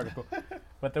guys the article,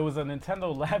 but there was a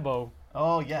Nintendo Labo,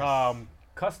 Oh yes.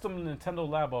 custom Nintendo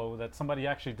Labo that somebody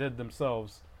actually did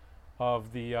themselves,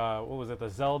 of the what was it, the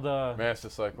Zelda. Master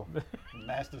Cycle.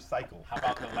 Master Cycle. How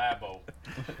about the Labo?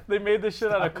 They made this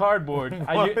shit out of cardboard.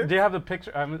 Do you have the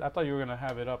picture? I thought you were gonna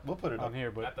have it up We'll put it on up.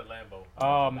 here, but Not the Lambo.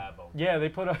 um, the Labo. yeah, they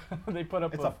put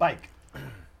up It's a bike.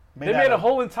 they made a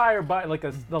whole entire bike, like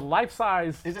the life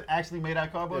size. Is it actually made out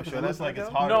of cardboard? Yeah, Because show it looks that like it's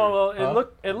thing, harder. No, well, it Huh?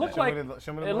 looked Show like me the-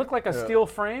 show me the it looked like a Yeah. steel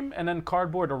frame and then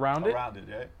cardboard around it, around it,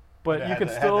 right? but It you had could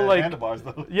the- it had still the like handlebars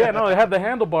though. yeah, no, it had the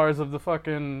handlebars of the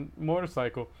fucking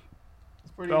motorcycle.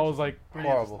 It's pretty. I was like, pretty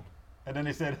Horrible. interesting. And then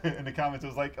they said in the comments, it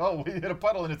was like, "Oh, we hit a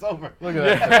puddle and it's over." Look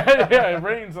at that. yeah, yeah, it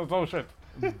rains. Oh shit.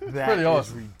 That pretty is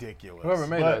awesome. ridiculous. Whoever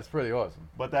made But- that is pretty awesome.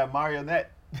 But that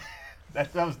marionette,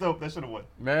 that was dope. That should have won.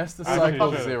 Master Actually, Cycle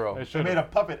it should've. Zero. It They should've. made a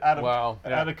puppet out of Wow.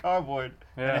 Yeah. out of cardboard,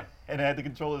 Yeah. and it had the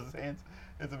controllers in his hands.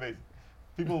 It's amazing.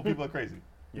 People are crazy.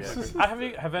 Yeah.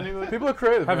 Have any People are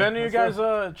creative. have man. any of you That's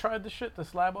guys tried this shit,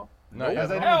 this Labo? No, Does yeah.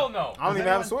 anyone- Hell no. I don't even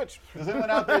have a Switch. Does anyone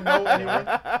out there know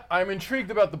anyone? I'm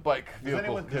intrigued about the bike Does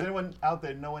vehicle. anyone out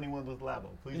there know anyone with Labo?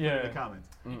 Please put it Yeah. in the comments.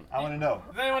 I want to know.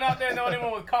 Does anyone out there know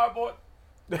anyone with cardboard?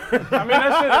 I mean,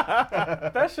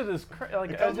 that shit is crazy. Like,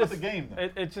 It comes just, with the game, though.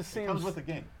 It just It seems comes with the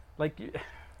game. like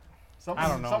Someone, I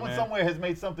don't know, someone man. somewhere has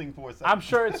made something for us. I'm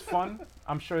sure it's fun.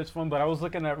 But I was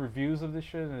looking at reviews of this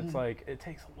shit, and it's like it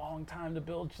takes a long time to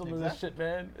build some of this Exactly. shit,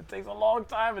 man. It takes a long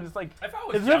time, and it's like If I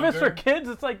was as if it's for younger, kids.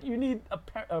 It's like you need a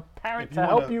parent If to you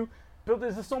help wanna- you build.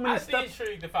 There's so many I'd be steps.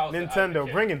 intrigued if I was a Nintendo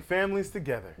kid. bringing families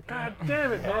together. God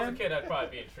damn it, If I was a man. kid, I'd probably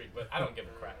be intrigued, but I don't give a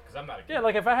crap because I'm not a kid. Yeah,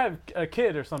 like if I had a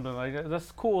kid or something like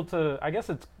that's cool to. I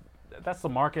guess that's the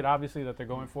market obviously that they're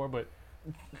going for, but.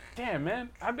 Damn, man,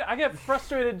 I get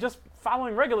frustrated just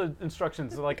following regular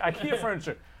instructions like IKEA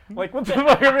furniture. Like what the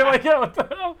fuck? I mean, like yeah, what the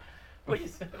hell? Like,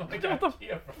 Like, what the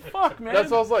IKEA fuck, man? That's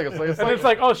what it's like. and it's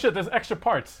like, oh shit, there's extra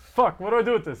parts. Fuck, what do I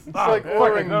do with this? It's like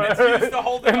ordering- It's used to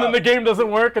hold it and then up. the game doesn't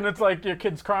work, and it's like your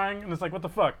kid's crying, and it's like, what the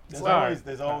fuck?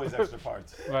 There's always extra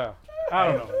parts. Well, I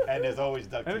don't know. And there's always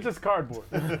duct And tape. it's just cardboard.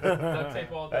 Duct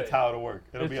tape all day. That's how it'll work.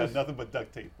 It'll It's be just- nothing but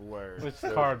duct tape. Word. It's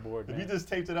cardboard, If you man. just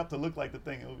taped it up to look like the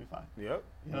thing, it'll be fine. Yep.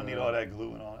 You don't need all that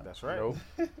glue and all that. That's right. Nope.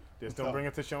 Just don't bring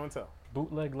it to show and tell.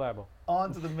 Bootleg Labo.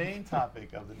 On to the main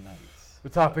topic of the night, The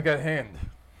topic at hand.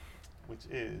 which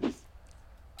is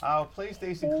our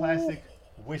PlayStation Classic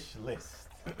wish list.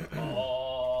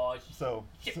 Oh, So,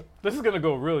 This is gonna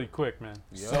go really quick, man.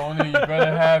 Sony, you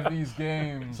better have these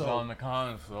games So- on the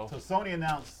console. so Sony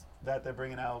announced that they're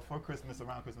bringing out for Christmas,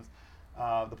 around Christmas,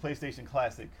 the PlayStation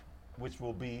Classic, which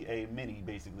will be a mini,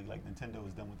 basically, like Nintendo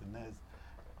has done with the NES,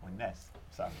 or NES,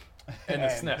 sorry. And the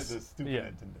SNES. The stupid Yeah.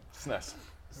 Nintendo. SNES.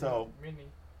 So, Mini.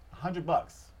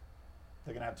 $100.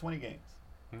 They're gonna have 20 games.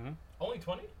 Only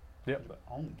 20? Yep.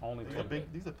 Only. Only These 20. are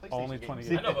big. These are PlayStation Only games. 20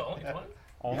 See? I know, but only 20?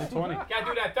 Only 20. Gotta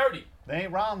do that 30. They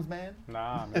ain't ROMs, man.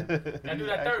 Nah, man. Gotta These do are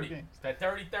that actual 30. games. That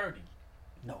 30-30.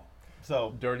 No.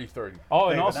 So, Dirty 30. Oh,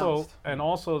 and They've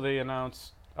also they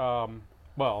announced.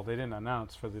 Well, they didn't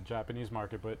announce for the Japanese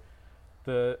market, but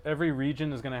every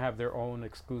region is gonna have their own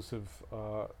exclusive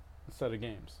set of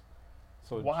games.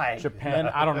 So Why? Japan,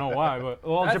 I don't know why, but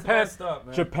well, That's Japan messed up,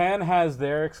 man. Japan has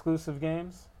their exclusive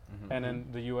games, Mm-hmm. and then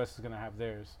the U.S. is gonna have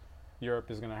theirs. Europe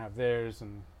is gonna have theirs,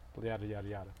 and yada yada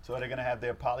yada. so they're gonna have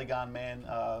their Polygon Man.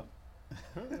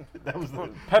 That was the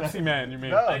Pepsi Man, you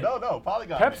mean? No,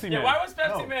 Polygon Pepsi Man. Yeah, Man. why was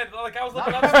Pepsi No. Man? Like, I was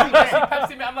looking Not up Pepsi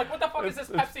Pepsi Man. I'm like, what the fuck is this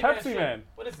It's Pepsi Man Pepsi shit? Man.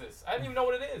 What is this? I didn't even know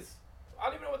what it is. I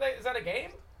don't even know what that is. That a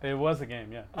game? It was a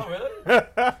game, yeah. Oh, really?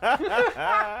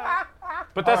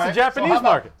 But that's All the right, Japanese so how about-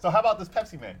 market. So how about this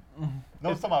Pepsi Man? No,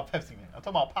 I'm talking about Pepsi Man. I'm talking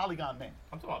about Polygon Man,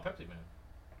 I'm talking about Pepsi Man.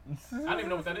 I don't even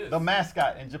know what that is. the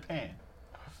mascot in Japan.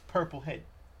 Purple head,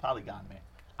 Polygon Man.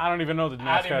 I don't even know the I didn't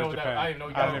mascot know of what that. Japan. I didn't know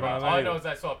what I you don't guys even were know about. that All I either. know is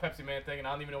I saw a Pepsi Man thing, and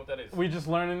I don't even know what that is. We just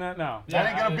learning that now. Yeah, That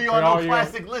ain't gonna I- be for on all no you-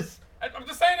 classic list. I'm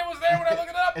just saying it was there when I looked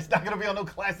it up. It's not gonna be on no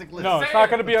classic list. No, it's Say not it.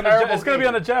 going to be on Terrible it's going to be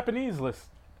on the game. Japanese list,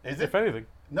 Is if it? anything.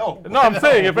 No. No, I'm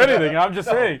saying if anything. I'm just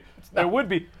No, saying it's not. it would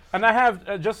be. And I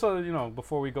have just so you know,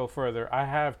 before we go further, I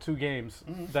have two games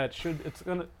that should. It's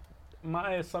gonna.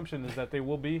 My assumption is that they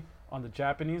will be on the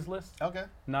Japanese list, Okay.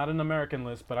 not an American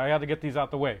list. But I had to get these out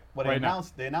the way Well, right now.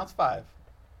 they announced 5.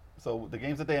 So the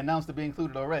games that they announced to be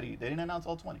included already, they didn't announce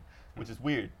all 20, which is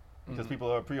weird because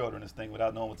people are pre-ordering this thing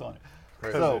without knowing what's on it.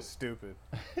 Because So, they're stupid.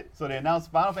 so they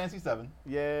announced Final Fantasy VII,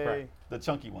 Yay. Right. the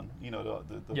chunky one, you know,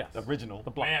 the Yes. original. The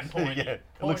block. Man, porny. Yeah,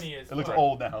 Porny as it looks fuck.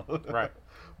 old now. Right.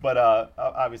 But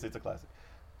obviously it's a classic.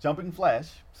 Jumping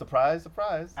Flash, surprise,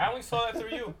 surprise. I only saw that through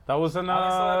you. That was an I only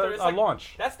saw that through. It's like-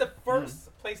 launch. That's the first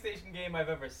PlayStation game I've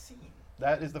ever seen.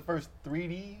 That is the first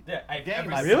 3D Yeah, I've game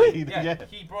ever I seen. Really? played. Yeah, Yeah.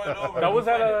 he brought it over. That and was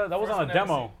we at played a it. that was First on a one I've ever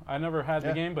demo. seen. I never had Yeah.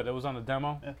 the game, but it was on a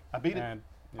demo. Yeah, I beat it. And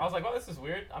I was like, well, this is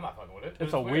weird. I'm not fucking with it.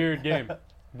 it's a weird game.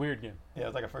 Weird game. Yeah, it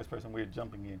was like a first-person weird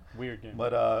jumping game. Weird game.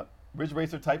 But Ridge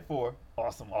Racer Type 4,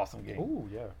 awesome game. Ooh,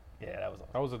 yeah. Yeah, that was awesome.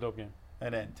 That was a dope game.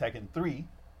 And then Tekken 3,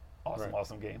 Right.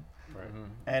 awesome game. Right.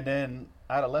 And then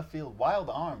out of left field, Wild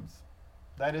Arms.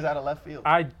 That is out of left field.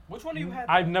 Which one do you have?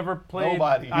 I've never played.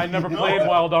 Nobody. I never No. played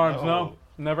Wild Arms. No, No.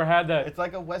 never had that. It's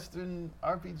like a Western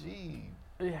RPG,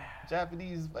 Yeah.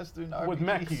 Japanese Western RPG. With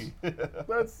mechs.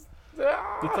 That's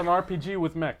it's an RPG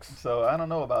with mechs. So I don't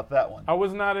know about that one. I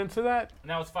was not into that.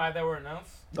 Now it's 5 that were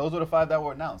announced. Those were the 5 that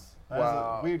were announced. That's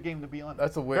Wow. a weird game to be on.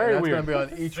 That's a weird. Very That's weird. gonna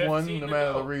be on each one, 15 no to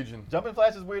matter go. the region. Jumping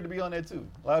Flash is weird to be on there too.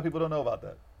 A lot of people don't know about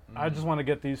that. I just want to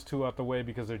get these two out the way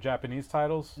because they're Japanese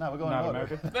titles. No, we're going not in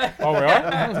order. American. Oh, we are?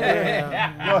 Go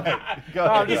ahead. Go No, ahead.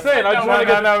 I'm just saying. I just want to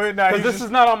get because he's this just-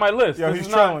 is not on my list. Yo, this he's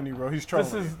is trolling not, you, bro. He's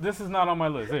trolling This is not on my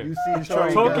list. Here. You see He's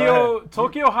trolling you.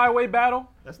 Tokyo Highway Battle.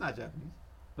 That's not Japanese.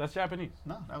 That's Japanese.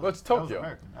 No, that What's that was Tokyo?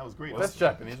 American. That was great. That's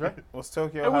Japanese, right? What's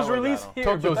Tokyo? It was Highway released Battle? here.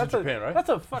 Tokyo's but in Japan, right? That's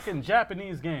a fucking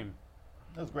Japanese game.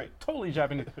 That was great. Totally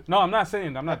Japanese. No, I'm not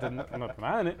saying. I'm not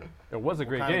denying it. It was a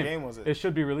great kind of game. game was it? It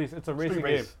should be released. It's a racing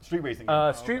game. Street racing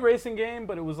game. Street racing game,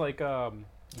 but it was like You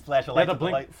flash a you light had to with the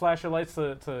blink, light, flash your lights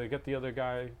to get the other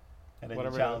guy. and then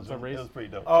whatever you challenge it's a them. race. It was pretty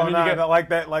dope. Oh, And then no, you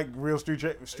get- like real street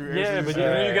races. Yeah, but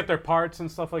you get their parts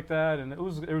and stuff like that, and it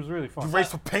was really fun. You race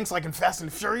for pinks like in Fast and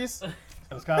the Furious?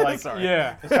 It was kind of like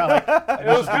Yeah, It's kind of like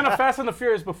it was kind of Fast and the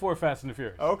Furious before Fast and the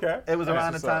Furious. Okay. it was That's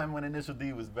around the what's up. time when Initial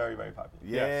D was very, very popular.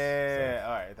 Yeah,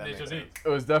 all right. That Initial makes D. sense. It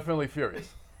was definitely Furious.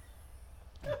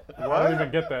 I don't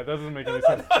even get that. That doesn't make any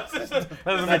sense. That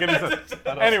doesn't make any sense.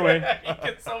 Anyway, He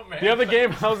gets so mad. the other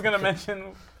game I was gonna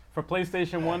mention for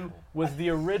PlayStation 1 was the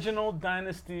original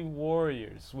Dynasty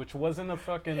Warriors, which wasn't a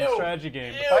fucking Ew. strategy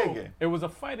game. Ew. Fighting game. It was a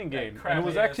fighting game, and it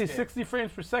was crappy-ass actually game. 60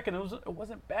 frames per second. It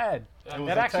wasn't bad. It was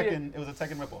It a actually- Tekken. It was a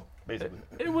Tekken ripoff, basically.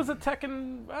 It was a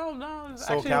Tekken. I don't know.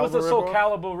 Soul Actually, it was a Calibur Soul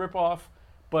ripoff? Calibur ripoff,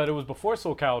 but it was before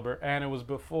Soul Calibur, and it was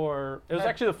before. It was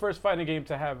actually the first fighting game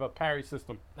to have a parry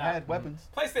system. I had weapons.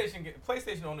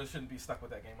 PlayStation owners shouldn't be stuck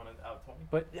with that game on an out 20.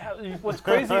 But yeah, what's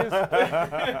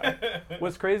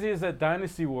crazy is that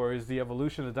Dynasty Wars, the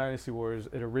evolution of Dynasty Wars,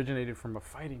 it originated from a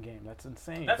fighting game. That's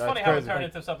insane. That's funny how it turned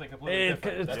into something completely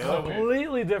different. It's That's so weird.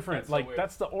 completely different. That's so Like weird.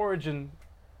 that's the origin,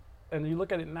 and you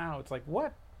look at it now, it's like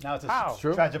what? Now it's How? a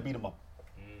True. try to beat 'em up.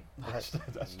 Yeah. Nah, it's beat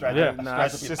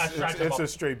 'em up. just it's a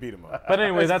straight beat 'em up. But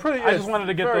anyway, It's that's pretty- I it's just wanted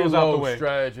to get very those out the low way.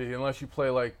 strategy unless you play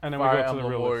like And then we go Fire to the Emblem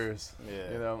real list. Warriors.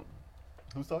 Yeah. You know.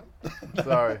 Who's talking?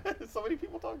 Sorry. So many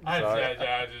people talking. I- Sorry. All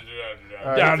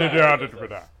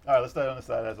right, let's start on the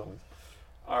side as always.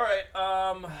 All right.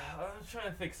 I'm trying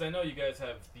to think, 'cause I know you guys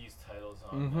have these titles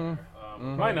on there.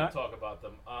 Why Why not? talk about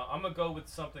them? I'm gonna go with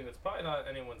something that's probably not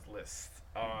anyone's list.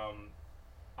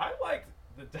 I liked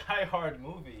the Die Hard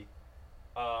movie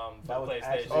for That was PlayStation.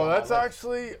 actually- Oh, that's list.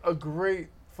 actually a great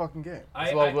fucking game.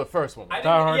 I- Well, I- the first one. I Was.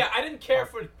 Die didn't, Hard. yeah, I didn't care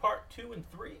for part 2 and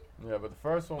 3, Yeah, but the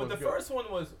first one but was the good. first one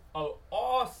was an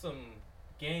awesome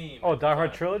game. Oh, at the Die Hard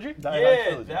time. trilogy? Die Hard Yeah,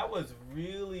 trilogy. that was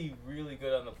really, really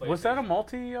good on the PlayStation. Was that a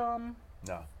multi?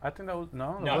 No. I think that was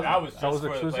no. No, wasn't. that was that was just for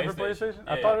the exclusive for PlayStation.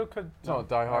 PlayStation. I Yeah. thought it could. No,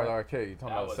 Die Hard Alright. Arcade. You're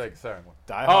talking That about the was- Sega Saturn one.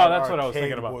 Die Oh, Hard that's what I was Arcade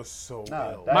thinking about. Was so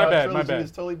Nah, ill. Die My Hard bad, trilogy my bad.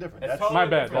 is totally different. It's That's totally My bad,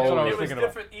 different. that's what I was it was thinking about.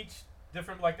 different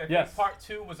different. Like I Yes. think part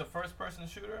 2 was a first-person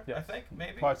shooter. I Yes. think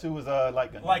maybe. part 2 was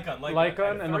light gun. Light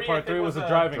gun, and then part 3 was a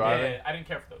driving game. Yeah, I didn't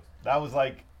care for those. That was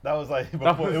like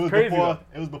before, was it was crazy, before though.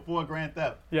 it was before Grand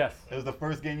Theft. Yes. It was the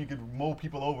first game you could mow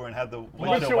people over and have the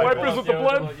Windshield wipe wipers off. with the Yeah,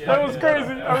 blood. yeah, That was yeah.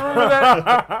 crazy. I remember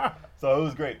that. So it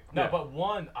was great. No, Yeah. but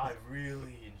one I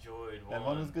really enjoyed. And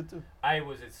one was good too. I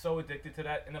was so addicted to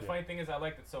that, and the funny thing is, I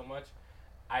liked it so much.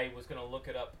 I was gonna look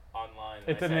it up online.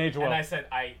 It didn't age well. And I said,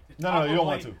 No, you don't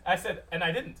want to. I said, and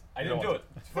I didn't. I You didn't don't do want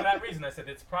it for that reason. I said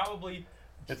it's probably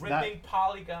It's dripping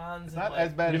polygons. It's and not like,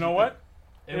 as bad You as know think. what?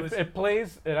 It was. It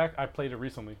plays. I played it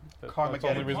recently. That's the only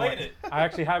Carmageddon. reason Played why. it. I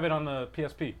actually have it on the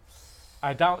PSP.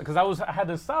 Because I had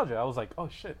nostalgia. I was like, oh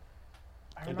shit.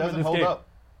 I It remember doesn't this hold game. up.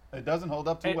 It doesn't hold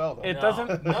up too well though. It No.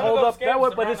 doesn't None of hold those up that games way,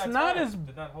 but around it's that not time as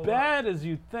did not hold bad as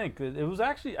you think. It was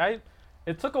actually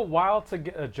it took a while to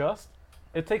adjust.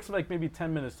 It takes like maybe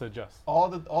 10 minutes to adjust all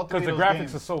three because of the those graphics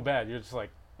games, are so bad. You're just like,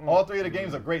 all three of the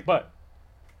games are great. but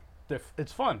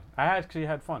it's fun. I actually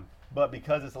had fun. But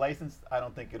because it's licensed, I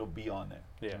don't think it'll be on there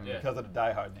Yeah. Yeah. because of the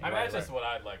Die Hard name. I mean, that's just what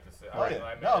I'd like to say. Oh, yeah.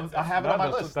 No, I have it on my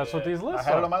list. That's what Yeah. these lists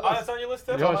I had it are. on my Oh, list. that's on your list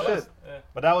too. It's on my shit. list. Yeah.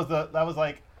 But that was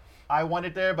like, I want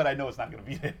it there, but I know it's not gonna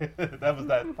be there. That was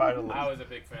that part of the list. I was a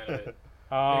big fan of it.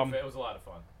 It was a lot of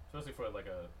fun, especially for like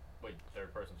a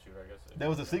third-person shooter, I guess. There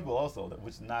was a sequel also that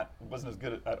wasn't as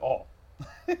good at all.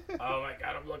 Oh my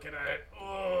god, I'm looking at it.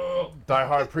 Oh. Die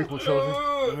Hard prequel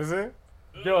trilogy. What is it?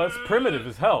 Yo, it's primitive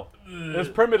as hell. It's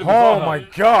primitive as Oh hell. my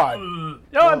god.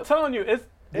 Yo, I'm telling you, This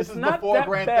it's is not before that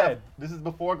Grand bad. Theft. This is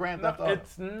before Grand No, Theft Auto.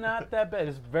 it's not that bad.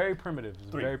 It's very primitive.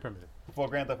 It's 3. very primitive. Before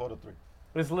Grand Theft Auto 3.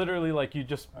 It's literally like you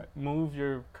just Right. move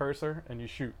your cursor and you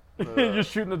shoot. You're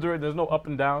shooting the direction. There's no up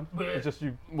and down. It's just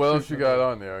you. What else you shoot got the-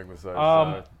 on there,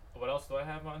 besides? What else do I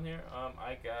have on here?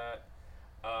 I got.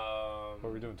 What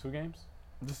are we doing? 2 games?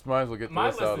 Just might as well get the My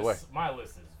list out of the way. my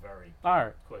list is very All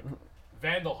right. quick.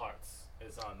 Vandal Hearts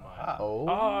is on mine. Ah. Oh,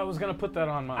 I was gonna put that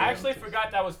on mine. I actually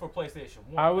forgot that was for PlayStation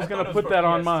 1. I was thought gonna it put for that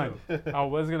on PS2. mine. I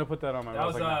was gonna put that on mine. That I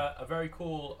was like, nah. a very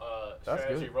cool That's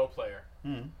strategy good. role player.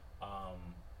 Mhm.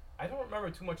 I don't remember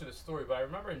too much of the story, but I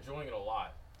remember enjoying it a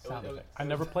lot. I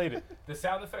never played it. The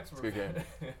sound effects were It's a good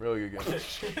game. Really good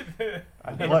game.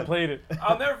 I never played it.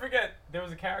 I'll never forget. There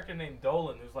was a character named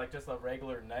Dolan who's like just a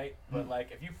regular knight, but like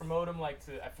if you promote him like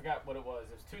to, I forgot what it was.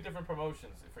 There's 2 different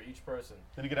promotions for each person.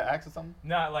 Did he get an axe or something?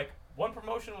 Nah, like one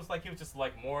promotion was like he was just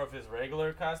like more of his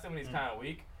regular costume and he's kind of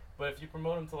weak. But if you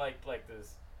promote him to like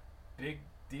this big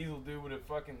diesel dude with a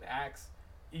fucking axe,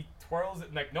 he twirls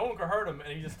it, like no one can hurt him,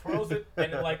 and he just twirls it,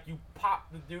 and it, like you pop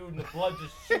the dude, and the blood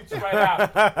just shoots right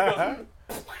out.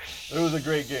 It was a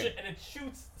great game, and it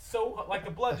shoots so like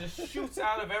the blood just shoots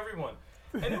out of everyone,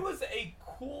 and it was a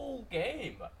cool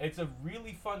game. It's a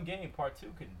really fun game. Part 2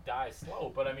 can die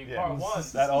slow, but I mean part 1.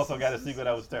 That also got a sequel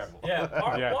that was terrible. Yeah,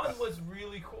 part 1 was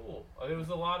really cool. There was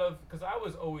a lot of because I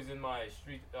was always in my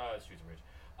Streets of Rage.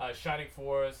 Shining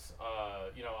Force,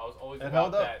 you know, I was always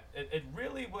about that. It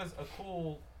really was a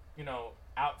cool, you know,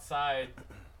 outside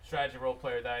strategy role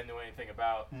player that I knew anything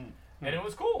about. And it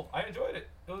was cool. I enjoyed it.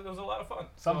 It was a lot of fun.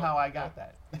 Somehow I got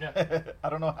that. Yeah. I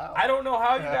don't know how. I don't know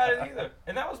how you got it either.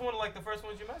 And that was one of like the first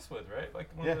ones you messed with, right? Like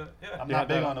one of the, I'm not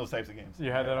big on those types of games.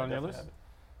 You had that on your list?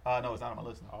 No, it's not on my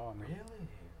list. Oh, man. Really?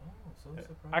 Oh, so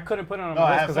surprising. I couldn't put it on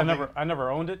my list because I never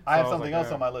owned it. I have something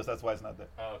else on my list. That's why it's not there.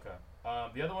 Oh, okay.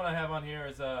 The other one I have on here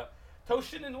is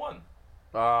Toshin 1.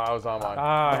 I was on mine.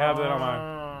 I have that on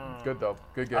mine. Good though.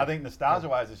 Good game. I think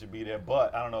nostalgia-wise it should be there,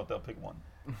 but I don't know if they'll pick one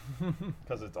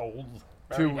because it's old.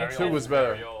 Two was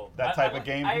better. That type of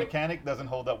game mechanic doesn't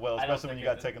hold up well, especially when you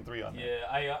got Tekken 3 on there.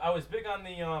 Yeah, I was big on the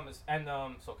and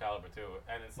Soul Calibur too,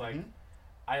 and it's like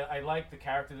I like the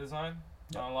character design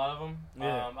on a lot of them.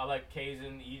 Yeah. I like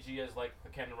Kaizen, EG as like the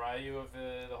Ken and Ryu of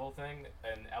the whole thing,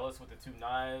 and Ellis with the 2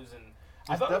 knives, and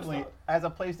I thought definitely it was as a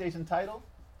PlayStation title,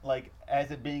 like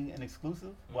as it being an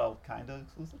exclusive, well, kind of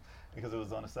exclusive because it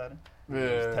was on a Saturn. Yeah,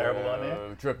 it was terrible on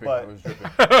there. Dripping. But, It was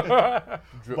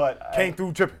dripping. but Came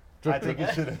through dripping. I think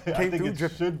it should. I think it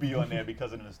dripping. should be on there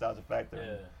because of the nostalgia factor.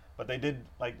 Yeah. But they did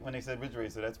like when they said Ridge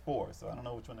Racer, that's 4. So I don't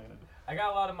know which one they're gonna do. I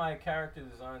got a lot of my character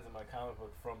designs in my comic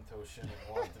book from Toshin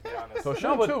 1, to be honest.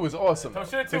 Toshin 2 was awesome.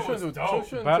 Toshin 2 was dope. Toshin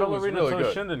 2 Battle was Arena really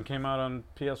good. Toshinden came out on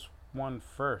PS1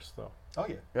 first, though. Oh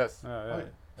yeah. Yes. Yeah. Oh, yeah.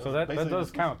 So that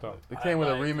does count, though. It came with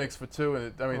a like it. remix for 2,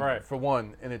 and for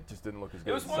 1, and it just didn't look as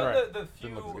good. It was one of the few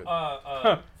Didn't look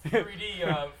as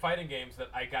 3D fighting games that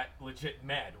I got legit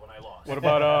mad when I lost. What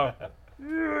about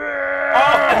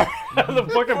the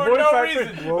fucking For voice no acting?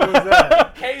 reason. What was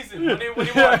that? Kaizen, when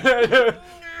he won.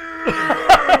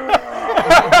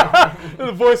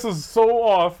 The voice was so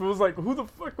off. It was like, who the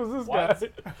fuck was this What? guy?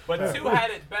 But 2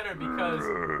 had it better because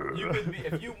you could be,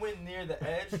 if you went near the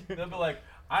edge, they'll be like,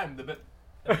 I'm the best.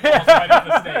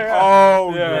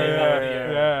 Oh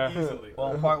yeah. Easily.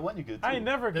 Well, in part 1 you could. Too. I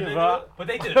never Did they give do up. it? But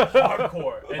they did it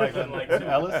hardcore. And Like then, when, like,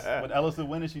 when Ellis would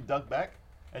win and she ducked back,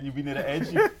 and you'd be near the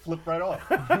edge, you flip right off.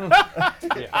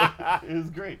 It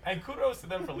was great. and kudos to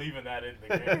them for leaving that in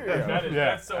the game.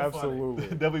 That's so absolutely.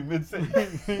 They'll be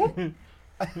mid-sentence.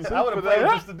 I would have played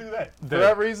just to do that. For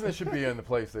that reason, it should be in the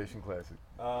PlayStation Classic.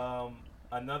 funny.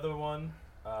 Another one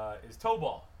is Toe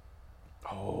Ball.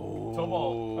 Oh. Toe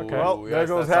Ball. Okay. Well, yes, there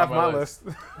goes that's half on my my list.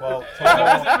 Well, Is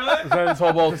it really?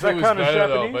 Toe Ball 2 Does that is count as better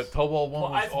though, Japanese? but Toe Ball 1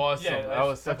 Well, was awesome. yeah, That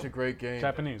was such a great game.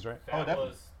 Japanese, right? oh, That definitely.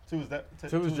 was. 2 is that.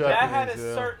 2 is That had a Japanese,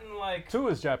 yeah. certain like. 2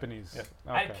 is Japanese. Yeah.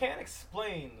 I Okay. can't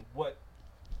explain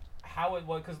how it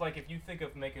was, because like if you think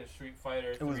of making a Street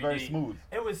Fighter 3D, It was very smooth.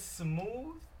 It was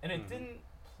smooth, and it didn't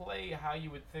play how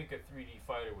you would think a 3D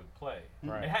fighter would play.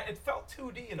 Right. It felt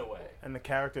 2D in a way. And the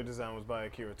character design was by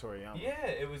Akira Toriyama. Yeah,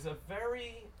 it was a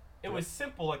very. It was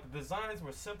simple. Like the designs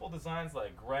were simple designs.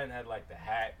 Like Gren had like the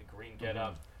hat, the green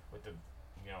getup with the,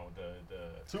 you know,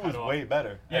 the. 2 was way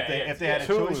better. Yeah, If they had a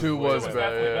 2 choice. 2 was definitely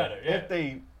better. better.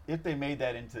 Yeah. If they made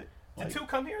that into. Did Like, 2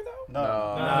 come here though? no. No,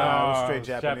 it was straight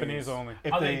Japanese. only.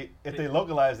 If they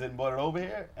localized it and brought it over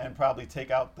here and probably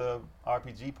take out the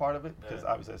RPG part of it because Yeah.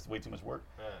 obviously that's way too much work,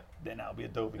 Yeah. then that would be a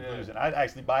dope Yeah. inclusion. I'd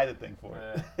actually buy the thing for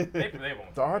it. They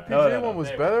won't. The RPG No. one was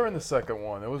They better won't. in the second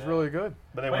one. It was Yeah. really good.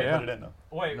 But they Wait, wouldn't yeah. put it in though.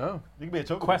 Wait. No. You can be a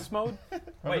choker. Quest mode?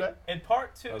 Wait, that? in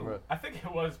part 2, Right. I think it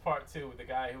was part 2, the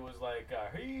guy who was like,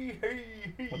 hey,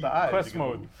 With the eyes. Quest you can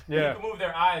mode. move. You Yeah. can move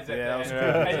their eyes at Yeah, the that was end,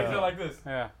 cool. and you Yeah. feel like this.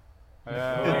 Yeah.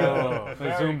 Oh, They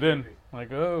very zoomed in. creepy.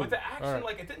 Like, oh. But the action, alright.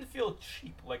 like, it didn't feel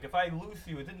cheap. Like, if I lose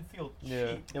you, it didn't feel cheap.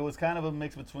 Yeah. It was kind of a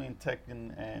mix between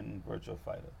Tekken and Virtua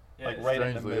Fighter. Yeah, Like it's right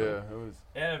in the Strangely, middle. yeah. It was.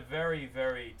 It had a very,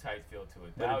 very tight feel to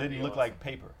it. But That it would didn't be look awesome. like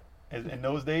paper. In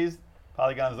those days,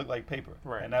 polygons looked like paper.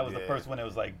 Right. And that was the Yeah. first one that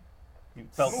was like You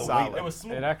felt the Solid. weight. It was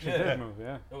smooth. It actually yeah. did move,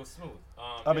 yeah. It was smooth.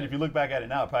 I mean, if you look back at it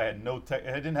now, it probably had no it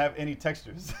didn't have any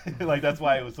textures. Like that's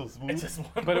why it was so smooth. it just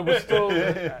won. But it was still,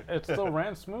 it still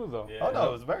ran smooth though. Yeah. Oh no,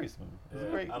 it was very smooth. It was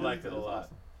Yeah, great. I liked it a was lot.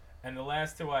 awesome. And the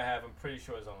last two I have, I'm pretty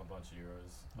sure is on a bunch of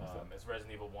yours. What's that? It's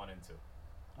Resident Evil 1 and 2.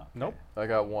 Okay. Nope. I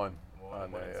got one. One On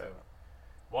and there, 2. yeah.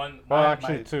 One. Well, I have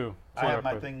actually, my- two. I have real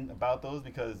my quick. thing about those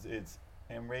because it's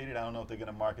M-rated. I don't know if they're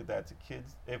gonna market that to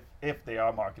kids. If they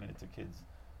are marketing it to kids,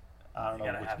 I don't You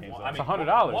know gotta which have games. one. are. I mean,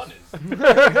 $100. One is. I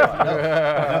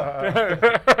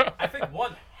I think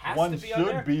one has One to be should on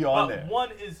there. be on but there. One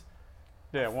is.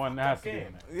 Yeah, one has to be. game.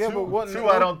 in there. Yeah, two, but what? two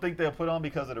I don't think they'll put on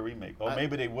because of the remake, or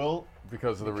maybe they will.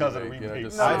 Because of the Because of the remake. You know,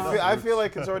 remake. just No, say I the feel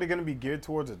like roots. it's already going to be geared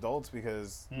towards adults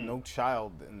because Hmm. no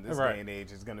child in this Right. day and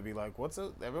age is going to be like,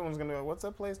 everyone's going to be like, what's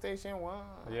a PlayStation? Wow.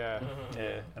 Yeah. Yeah, and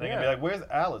they're Yeah. gonna be like, "Where's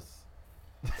Alice?"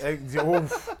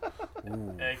 Oof.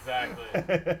 Exactly.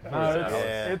 No,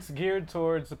 Yeah. it's geared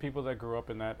towards the people that grew up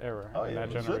in that era, Oh in yeah,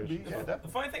 that it should be. generation. Yeah, The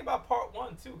definitely. funny thing about part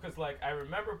one too, because like I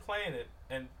remember playing it,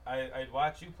 and I'd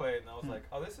watch you play it, and I was like,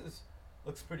 oh, this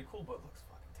looks pretty cool, but it looks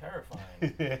fucking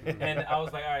terrifying. And I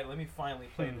was like, all right, let me finally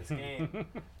play this game.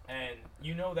 And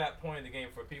you know that point in the game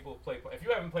for people who play. If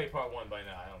you haven't played part one by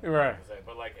now, I don't know Right. what to say.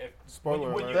 But like, if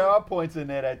Spoiler when alert. There are points in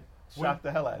there that When- shock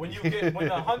the hell out of when me. you get when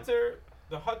the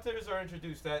hunters are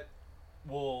introduced, that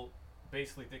will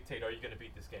basically dictate are you going to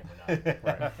beat this game or not.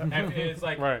 Right. And it's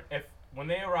like Right. if when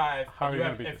they arrive, How and are you you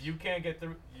have, gonna beat if this? you can't get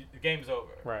through, the game's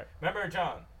over. Right. Remember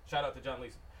John? Shout out to John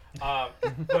Leeson.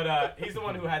 But he's the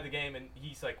one who had the game, and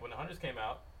he's like, when the hunters came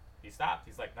out, he stopped.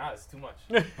 He's like, nah, it's too much.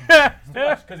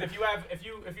 Because if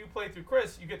you play through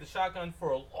Chris, you get the shotgun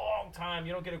for a long time.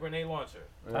 You don't get a grenade launcher.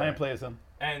 I didn't play as him.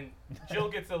 And Jill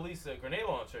gets at least a grenade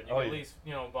launcher, and you Oh, can yeah. at least,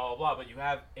 blah blah blah. But you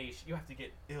have to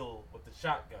get ill with the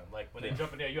shotgun. Like when they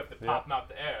jump in there, you have to pop them out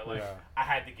the air. Like Yeah. I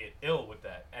had to get ill with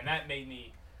that, and that made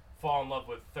me fall in love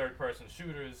with third-person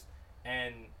shooters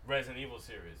and Resident Evil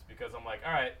series because I'm like,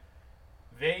 all right,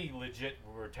 they legit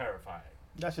were terrifying.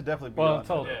 That should definitely be Well, on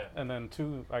until there. Yeah. and then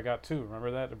two, I got two.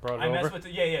 Remember that? I brought it I over. messed with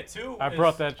two. I is-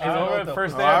 brought that shit I know over. what The the-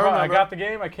 first Oh, day I I remember. got the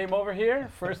game, I came over here.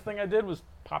 First thing I did was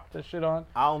pop that shit on.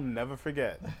 I'll never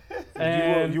forget.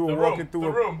 And you were The walking room, through the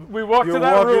a room. we walked You to were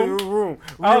that walking room. through a room.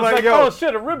 We I were was like, yo. oh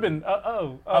shit, a ribbon.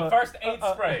 A first aid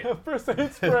spray. First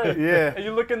aid spray. Yeah. And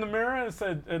you look in the mirror and it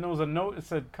said, and there was a note. It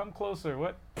said, "Come closer."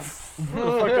 What? You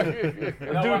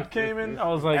A know dude what? came in. I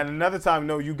was like, And another time,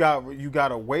 no, you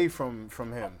got away from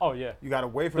him. oh yeah. You got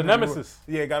away from The him. Nemesis.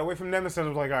 Yeah, got away from Nemesis. I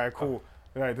was like, all right, cool.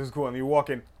 All right, this is cool. And you walk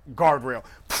in, guardrail.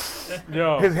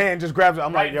 Yo. His hand just grabs it.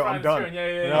 I'm Right like, in yo, front I'm of the done. screen.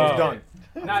 Yeah, Yeah, I was yeah. done.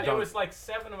 Nah, it done. was like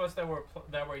 7 of us that were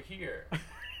here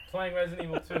playing Resident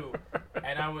Evil 2,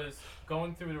 and I was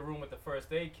going through the room with the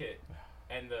first aid kit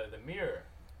and the mirror,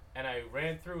 and I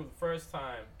ran through the first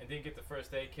time and didn't get the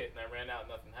first aid kit, and I ran out, and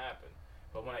nothing happened.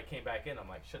 But when I came back in, I'm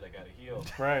like, shit, I gotta heal.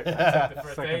 Right. I took the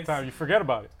first Second aid. time, you forget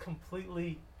about it.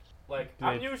 Completely, like Yeah.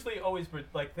 I'm usually always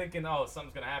like thinking, oh,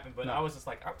 something's gonna happen, but No. I was just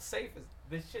like, I'm safe.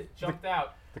 This shit jumped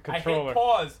out. The I controller. hit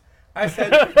pause. I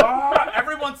said, ah!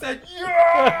 Everyone said,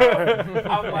 yeah!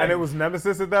 I'm like, And it was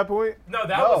Nemesis at that point? no,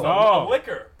 that No. was No. a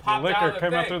liquor. The Popped liquor out of the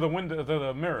came out thing. through the window, through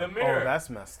the mirror. The mirror. Oh, that's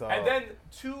messed up. And then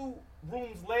 2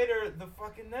 rooms later, the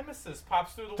fucking Nemesis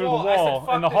pops through the Through wall. the I wall said,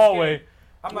 fuck in the this hallway. game.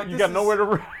 I'm like, you this got is- nowhere to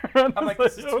run. I'm like,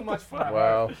 this is What too the much for fuck? my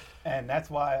Wow. heart. And that's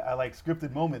why I like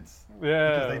scripted moments.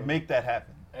 Yeah. Because they make that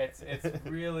happen. It's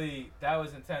really, that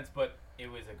was intense, but it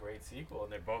was a great sequel,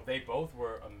 and they both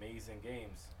were amazing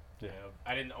games. Yeah. You know,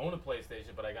 I didn't own a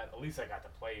PlayStation, but at least I got to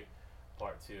play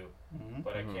part 2. Mhm.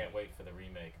 But I can't wait for the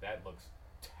remake. That looks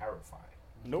terrifying.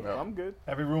 Nope, No. I'm good.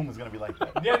 Every room is gonna be like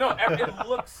that. Yeah, no, it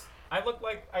looks. I looked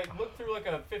through like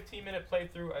a 15-minute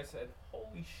playthrough. I said,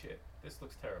 "Holy shit, this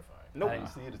looks terrifying." Nope. I didn't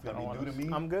see it. It's I gonna don't be new to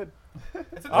me. I'm good.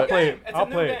 It's a I'll new play game. it. It's I'll a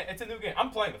new play game. it. It's a new game. I'm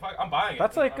playing the fuck. I'm buying it.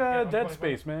 That's like I'm Dead playing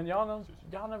Space, man.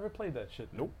 Y'all never played that shit.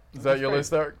 Nope. Is that your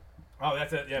list, Eric? Oh,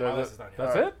 that's it. Yeah, my That's list it? is done.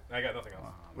 That's Alright. it? I got nothing else.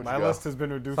 What My you got? list has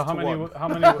been reduced So how to many? one. How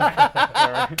many? All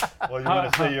right. Well, you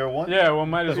want to say you're one? Yeah, well,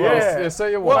 might as well. Yeah.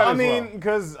 Say your Well, one. I as mean, well.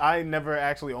 because I never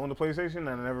actually owned a PlayStation and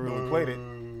I never really played it.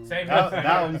 Same Now, here.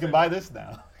 now you can buy this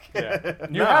now. Yeah.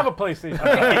 You Nah. have a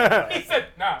PlayStation. He said,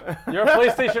 "Nah." You're a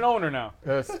PlayStation owner now.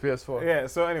 Yes, PS4. Yeah,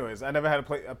 so anyways, I never had a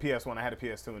PS1. I had a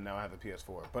PS2 and now I have a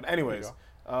PS4. But anyways,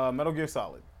 Metal Gear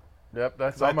Solid. Yep,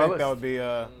 that's So I on my think list. that would be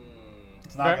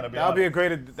It's not gonna be. that would on be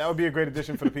it. a great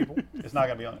addition for the people. It's not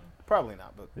gonna be on it. Probably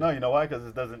not, but No, you know why?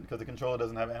 Because the controller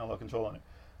doesn't have analog control on it.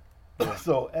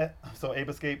 So Ape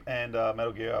Escape and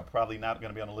Metal Gear are probably not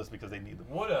gonna be on the list because they need them.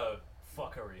 What a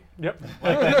fuckery. Yep.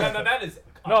 Like, that is.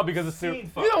 No, No, because it's the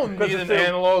seen You don't Because need it's an the-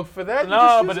 analog for that. You no,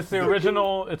 just but use it's the it.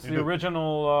 original. It's You the do.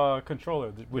 original controller,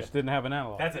 which didn't have an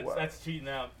analog. That's cheating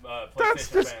out PlayStation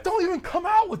That's just fans. don't even come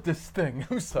out with this thing.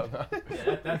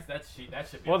 Yeah, that's cheat. That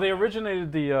should be. Well, on they there.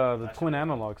 originated the twin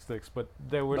analog sticks, but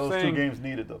they were Those saying two games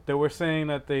needed though. they were saying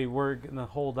that they were gonna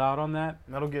hold out on that.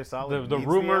 Metal Gear Solid. The needs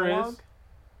rumor analog? is,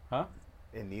 huh?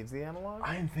 It needs the analog.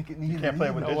 I didn't think it needed. can't play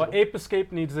it with either. Well, digital. Ape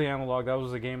Escape needs the analog. That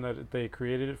was the game that they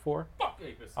created it for. Fuck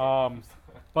Ape Escape.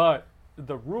 But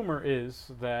the rumor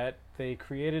is that they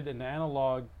created an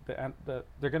analog.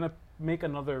 They're gonna make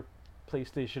another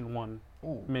PlayStation 1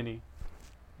 Ooh. Mini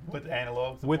With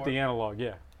analog with support? the analog.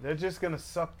 Yeah. They're just gonna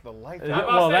suck the life Yeah, out.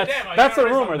 about well, to say, that's damn, are you that's a gonna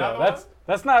raise rumor another though. one?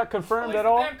 That's not confirmed at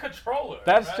all. Damn controller.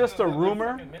 That's rather just a than the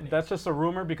rumor. fucking mini. That's just a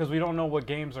rumor because we don't know what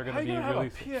games are How going to you be gonna have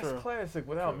released. a PS True. Classic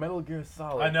without Metal Gear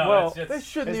Solid? I know. Well, it's just, They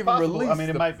shouldn't It's even possible. release. I mean,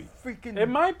 it the might be. Freaking. It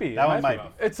might be. That it one might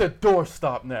might be. It's a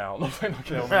doorstop now.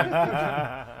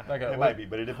 It might be,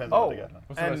 but it depends on Oh, what they got.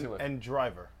 What's the rest of your list? and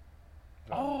Driver.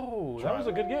 Oh, that was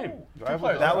a good game. Driver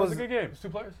players. That That was was- a good game. It's 2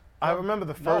 players. I remember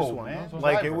the first No, one. man.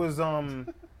 Like Driver.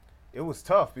 it was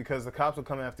tough because the cops would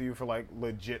come after you for like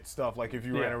legit stuff. Like if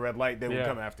you ran Yeah. a red light, they would Yeah.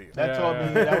 come after you. That Yeah, taught yeah.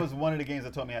 me. That was one of the games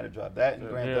that taught me how to drive. That and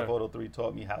Grand Yeah. Theft Auto 3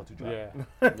 taught me how to drive.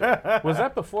 Yeah. Was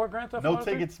that before Grand Theft No Auto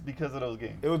 3? tickets because of those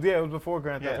games. It was before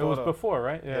Grand Theft Yeah. It was Auto. before,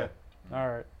 right? Yeah. All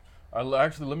right.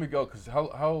 Actually, let me go because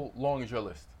how long is your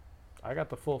list? I got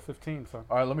the full 15, son.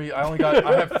 All right, let me.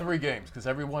 I have 3 games because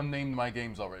everyone named my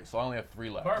games already, so I only have 3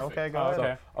 left. Perfect. Okay, go Oh, ahead.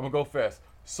 okay. I'm gonna go fast.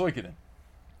 Suikoden.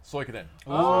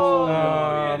 Oh,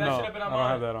 yeah, that no, should have been on I don't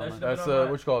mine. have that on That mine. should've That's been on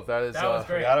mine. what you call it. That is. That was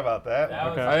great. Forgot about that. That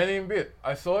was- Okay. I didn't even beat it.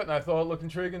 I saw it and I thought it looked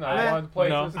intriguing. I I- wanted to play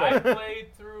No. it. I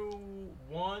played through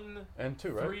 1, And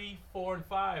 2, right? 3, 4, and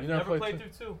 5. You never Never played played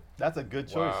through 2. That's a good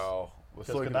choice. Wow. Well,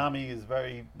 Because Suikoden. Konami is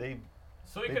very they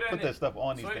put their stuff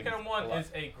on these things. Suikoden 1 a lot.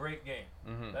 is a great game.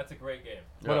 Mhm. That's a great game.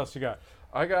 What Yeah. else you got?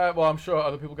 I got. Well, I'm sure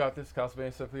other people got this.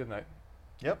 Castlevania Symphony of the Night.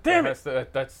 Yep. Damn it!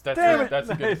 That's Damn it! That's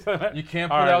a good. You can't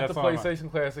put All right, out the that's all I want.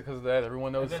 PlayStation Classic because of that.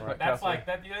 Everyone knows. That's like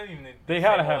that. You don't even. They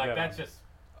had to say, have like, that That's on. just.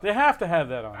 They have to have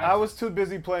that on. I was too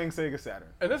busy playing Sega Saturn.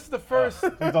 And this is the first.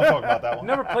 Please don't talk about that one.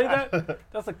 Never played that?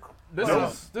 That's a. This No.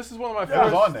 is one of my It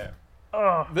was first. on there.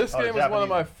 This Oh, game was one of Japanese.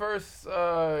 my first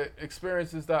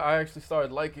experiences that I actually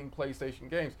started liking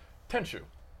PlayStation games. Tenchu.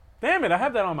 Damn it! I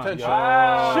had that on mine. Tenchu.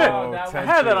 Wow, Shit! that was- I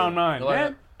had that on mine, You like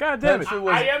man. it? God damn it! Tenchu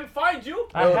was I am fine, you.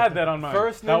 I had that on mine.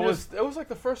 first that ninja. was. It was like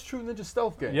the first true ninja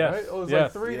stealth game, Yes, right? It was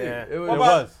yes. like 3D. Yeah. It was. It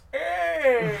was.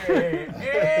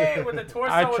 Hey, with the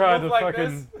torso I would tried move to like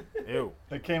fucking. this. Ew.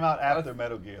 It came out after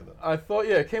Metal Gear though. I thought,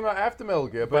 yeah, it came out after Metal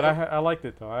Gear, But but I liked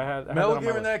it though. I had Metal that on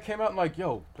Gear my and that came out, and like,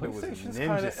 yo, But it was PlayStation's ninja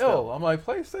kind of stealth. ill. I'm like,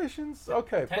 PlayStation's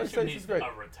okay. Tension PlayStation's needs great.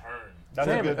 a return. That's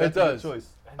Damn a good. it, That's it a good does. choice.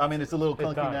 I mean, it's a little It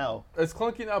clunky died. now, It's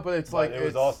clunky now, but it's but like it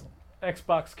was awesome.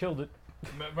 Xbox killed it.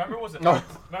 Remember, was it? No.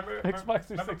 Remember, Xbox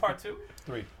remember 360. part 2?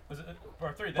 3. Was it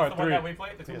part 3? That's Part the one three. that we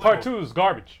played. The two Part player? 2 is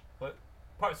garbage.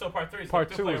 So part 3 is Part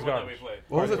the two two-player is one that we garbage. played.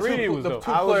 What was Part it? three Two- was the dope.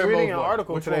 two I was player reading mode an one.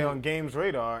 article Which today one? on Games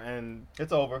Radar, and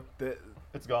It's over.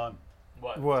 It's gone.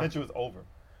 What? what? Tenchu is over.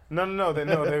 No. They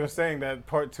were saying that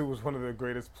Part 2 was one of the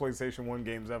greatest PlayStation 1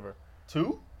 games ever.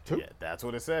 2? Yeah, that's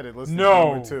what it said. It listed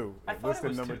No. number 2. I It thought it listed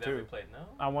was number 2 that we 2. played, no?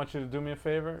 I want you to do me a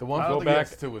favor. The one I go don't think back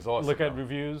it's- to was awesome. Look at though.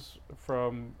 reviews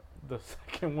from the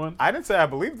second one I didn't say I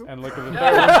believed them. and look at the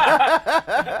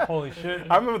third one. Holy shit!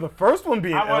 I remember the first one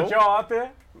being I want ill. y'all out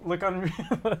there. Look on. Do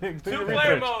your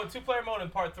Two-player research. mode in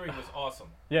part 3 was awesome.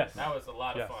 Yes. That was a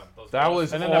lot Yes. of fun. Those That bosses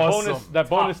was And then were awesome. that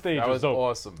bonus Tough. stage That was was dope.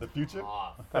 awesome. The future?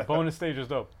 tough. That bonus stage was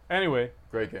dope. Anyway,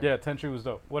 Great game. yeah, Tenchu was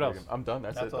dope. What Great else? game. I'm done.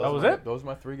 That's That's it. all. That was it? Those are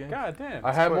my 3 games. God damn.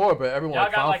 I had quick. more, but everyone Y'all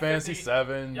like got Final like Fantasy 50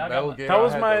 7, y'all got Metal like- Gear. That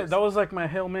was I had my those. that was like my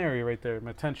Hail Mary right there,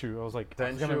 my Tenchu. I was like,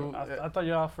 I, was gonna- Tenchu, I thought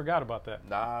y'all forgot about that.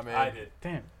 Nah, man. I did.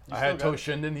 Damn. You I had still got it?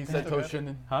 Toshinden. He said still got it?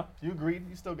 Toshinden. Huh? You agreed?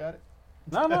 You still got it?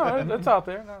 No, it's out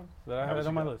there. No, that I How have much it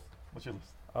on you my got? list. What's your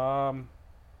list?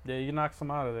 Yeah, you knocked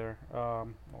some out of there.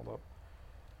 Hold up.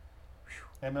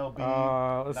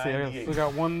 MLB. Let's see. I 98. still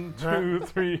got 1, 2,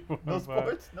 3, 4, No 5,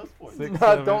 sports? No sports. 6, Not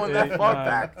 7, throwing that 8, far 9,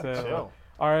 back. 10. Chill.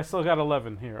 All right, I still got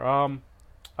 11 here. All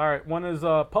right, one is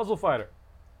Puzzle Fighter.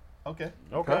 Okay.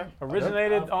 Okay.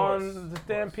 Originated Of course, on the of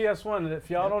damn course. PS1. If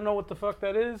y'all don't know what the fuck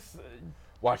that is,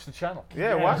 Watch the channel.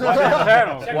 Yeah, watch watch that. that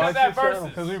channel. Check Watch out that the channel. versus.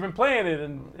 Because we've been playing it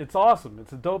and it's awesome.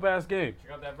 It's a dope ass game.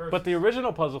 Check out that versus. But the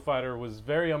original Puzzle Fighter was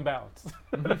very unbalanced.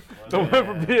 The Yeah, one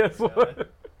from PS1.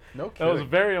 No That was kidding.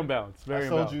 very unbalanced. Very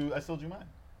unbalanced. I sold you mine.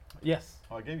 Yes.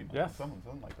 Oh, I gave you mine. Yes. Something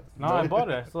like that. No, I bought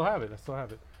it. I still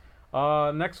have it.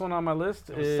 Next one on my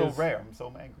list It was is so rare. I'm so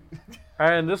angry.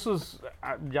 and this was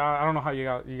I don't know how you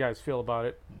guys feel about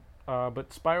it, but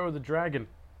Spyro the Dragon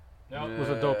No. It was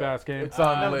a dope ass game. It's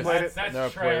on the never list. played That's, it. Never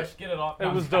that's played trash. Get it off. It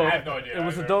No, was I dope. have no idea. It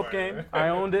was a I dope never game. played I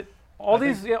owned it. All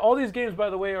these games, by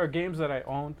the way, are games that I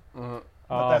owned.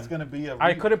 But that's gonna be a.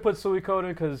 I couldn't put Suikoden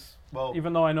because Well,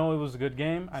 even though I know it was a good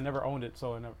game, I never owned it,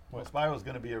 so I never. well, Spyro's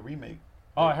gonna be a remake.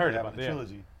 Oh, I They heard have about a it. Yeah.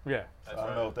 trilogy. Yeah, So I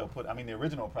don't know if they'll put. I mean, the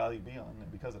original will probably be on there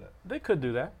because of that. they could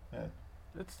do that. Yeah.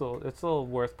 It's still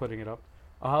worth putting it up.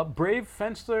 Brave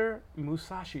Fencer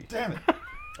Musashi. Damn it!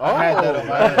 Oh, I had that on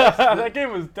my list. That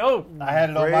game was dope. I had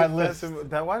it on my list.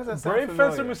 Why does that sound Brave familiar?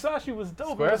 Fencer Musashi was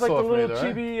dope. It was like the Squaresoft little made it,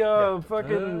 right? chibi Yeah.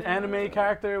 fucking anime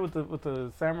character with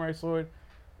the samurai sword.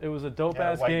 It was a dope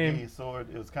Yeah, ass white game. knee sword.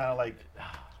 It was kind of like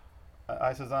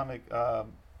isozomic,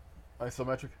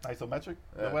 Isometric. isometric.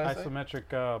 Yeah. Is that what I say? Isometric.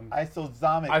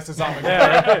 Isozomic. Isozomic.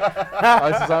 Yeah,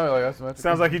 right. Isometric, like isometric.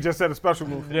 Sounds like he just said a special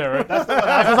move. Yeah, right. That's the one.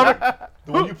 Isozomic.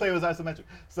 The one you play was isometric.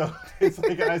 So it's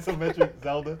like an isometric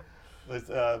Zelda. It's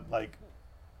like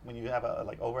when you have a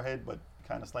like overhead but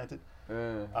kind of slanted.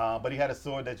 Yeah. But he had a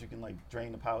sword that you can like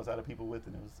drain the powers out of people with,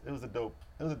 and it was a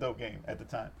dope game at the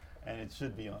time, and it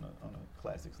should be on a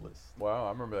classics list. Wow,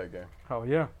 I remember that game. Oh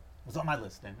yeah. It was on my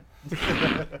list, damn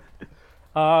it.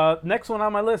 Next one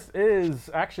on my list is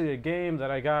actually a game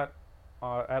that I got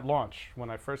at launch when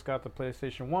I first got the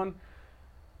PlayStation 1.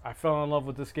 I fell in love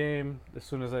with this game as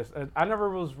soon as I never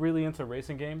was really into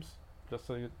racing games, just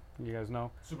so you guys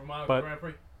know. Super Mario But- Grand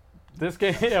Prix. This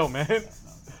game, yo man.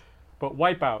 But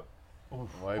Wipeout.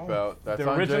 Wipeout. That's The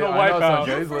on original Jay, I know it's on Wipeout.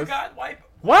 Jay's You list. forgot Wipe.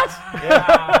 What?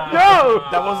 No.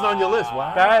 That wasn't on your list.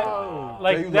 Wow. That Jay,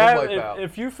 like you love that Wipeout.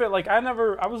 if you fit like I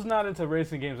was not into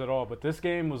racing games at all, but this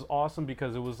game was awesome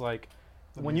because it was like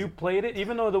when you played it,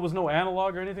 even though there was no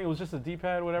analog or anything, it was just a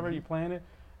D-pad, whatever, you playing it,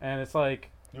 and it's like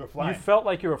You were flying. you felt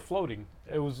like you were floating.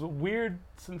 It was a weird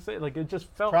sensation, like it just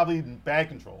felt. Probably bad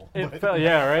control. It but, felt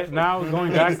yeah right now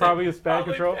going back probably it's bad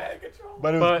Probably control. bad control.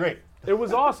 but it was But great. it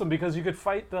was awesome because you could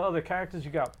fight the other characters.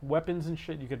 You got weapons and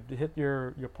shit. You could hit your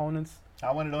opponents.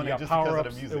 I wanted on You there got just because power of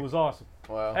ups. the music. It was awesome.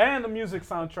 Wow. And the music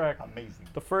soundtrack. Amazing.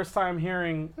 The first time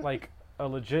hearing like a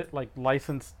legit like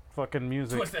licensed fucking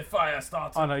music Twisted Fire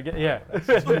starts. on a yeah.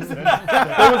 there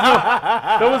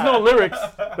was no lyrics.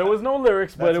 There was no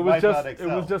lyrics, but That's it was Wipeout just XL.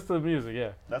 it was just the music. Yeah.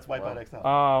 That's Wipeout XL.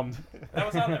 That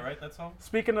was on there, right? That song.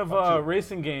 Speaking of Up to-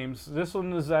 racing games, this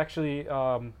one is actually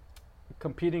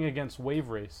competing against Wave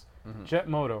Race, Jet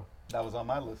Moto. That was on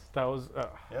my list. That was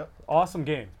Yep. awesome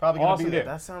game. Probably gonna awesome be there. game.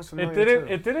 That sounds It familiar didn't.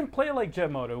 too. It didn't play like Jet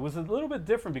Moto. It was a little bit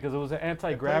different because it was an It played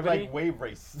anti-gravity. like Wave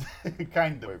Race,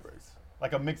 kind of. Wave Race.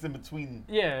 Like a mix in between.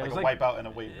 Yeah, it Like was a like Wipeout and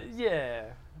a Wave Race. yeah,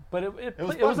 but it was it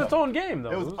was fun, its though. own game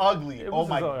though. It was ugly. it Oh was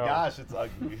my its own- gosh, it's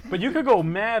ugly. But you could go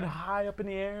mad high up in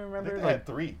the air. I Remember? think they Like, had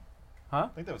 3. huh?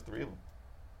 I think there was 3 of them.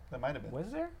 That might have been. Was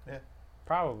there? Yeah.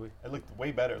 Probably. It looked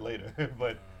way better later,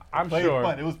 but I'm played sure.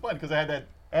 fun. It was fun because I had that.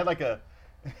 I had like a.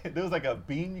 There was like a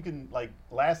beam you can like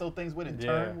lasso things with and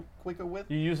Yeah. turn quicker with.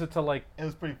 You use it to like It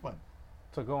was pretty fun.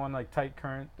 to go on like tight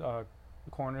current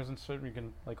corners and shit. You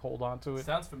can like hold on to it.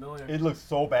 Sounds familiar. It looks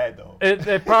so bad though.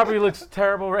 It probably looks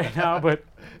terrible right now, but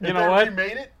you if know they what?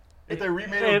 remade it, if they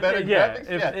remade it with better yeah, graphics,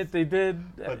 if, yes. if they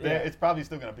did, But yeah. it's probably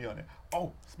still gonna be on there.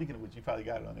 Oh, speaking of which, you probably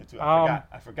got it on there too. I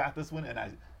forgot this one, and I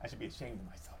should be ashamed of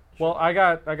myself. Well, I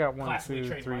got 1, Classically 2,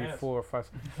 trained 3, my ass. 4, 5.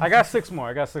 I got 6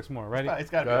 more. Ready? It's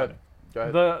got to be Go on ahead. there.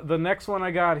 Go ahead. The next one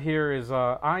I got here is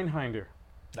Einhinder.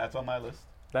 That's on my list.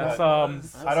 That's But um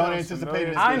I don't sounds anticipate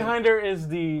it. familiar. Einhinder is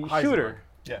the Heisenberg. shooter.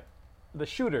 Yeah, The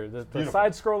shooter, the beautiful.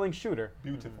 side-scrolling shooter.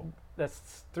 beautiful.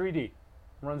 That's 3D.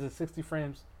 Runs at 60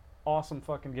 frames. Awesome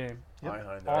fucking game. Yep.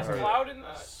 Einhinder. Awesome. I heard Cloud in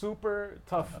that. Super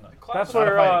tough. No, no. Cloud That's Not a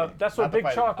where fighting game. that's where Not the Big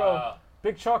fighting game. Choco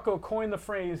Big Choco coined the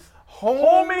phrase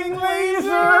Homing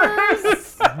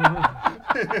lasers.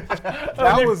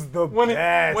 That was the when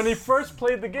best. when he first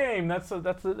played the game. That's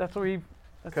where he.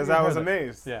 Because I was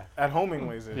amazed. Yeah. At homing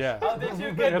lasers. Yeah. How did you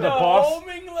Yeah, get the the boss.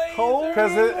 homing laser?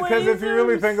 Because if you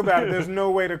really think about it, there's no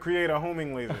way to create a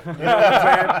homing laser. You know what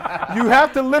I'm saying? You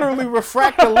have to literally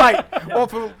refract the light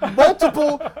off of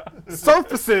multiple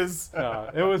surfaces.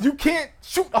 It was You can't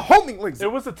shoot a homing laser.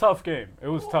 it was a tough game. It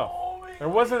was tough. Homing There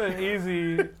wasn't an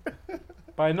easy.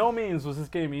 By no means was this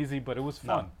game easy, but it was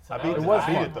fun. I It beat it. was I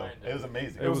beat fun. it though. It was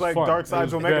amazing. It was like fun. Dark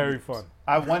Side's It was Omega very Beats. fun.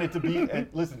 I wanted to be. And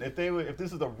listen, if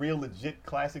this is a real legit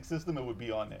classic system, it would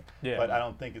be on there. Yeah. But I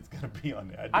don't think it's gonna be on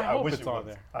there. I hope wish it's it on was.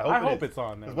 there. I hope, it's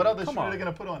on there. 'Cause what other Come shooter are on. they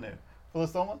gonna put on there?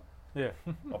 Philosoma? Yeah.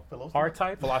 Oh, Philosoma?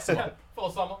 R-Type. Full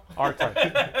summer. R-Type.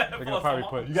 They're gonna probably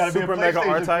put. You gotta be Super a Mega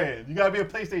PlayStation R-Type? fan. You gotta be a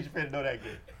PlayStation fan to know that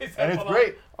game. He said And it's full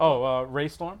great. Oh,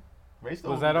 Raystorm. Raystorm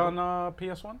Was that dope. on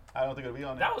PS1? I don't think it'll be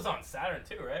on there. That was on Saturn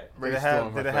too, right? Did it Raystorm,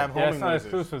 have I homing Yeah, it's not lasers?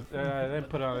 exclusive. They didn't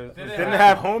put on it. Did It it didn't have-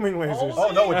 have homing lasers.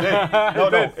 Oh no, it did. No,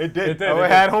 no, it did. It did. Oh,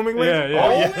 it had homing lasers?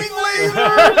 Yeah,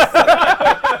 yeah.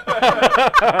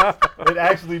 It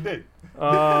actually did.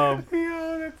 Um,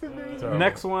 Yo, that's amazing.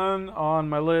 next one on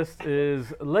my list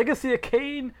is Legacy of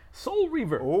Kain Soul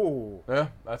Reaver. Oh. Yeah,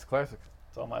 that's classic.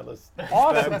 It's on my list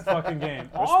Awesome fucking game.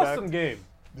 Awesome game.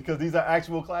 because these are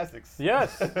actual classics.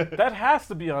 Yes, that has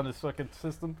to be on this fucking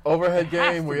system. Overhead It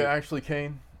has game to where be. you actually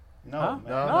Kane. No, Huh? man. No,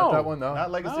 No. not that one. No.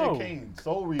 Not Legacy No. of Kain.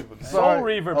 Soul Reaver, man. Soul Sorry.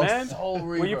 Reaver, Oh, man. Soul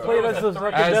Reaver. Where you played as the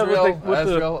Azrael, fucking devil with the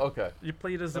Azrael. Okay. you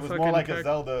played as the It was fucking more like a character.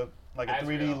 Zelda, like a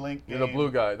 3D Azrael. Link game. You're the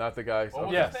blue guy, not the guy. What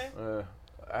was Yes. his name?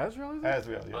 Azrael. Is it? Azrael, yeah.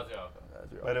 Azrael. Azrael.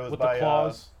 But it was With by the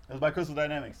claws. it was by Crystal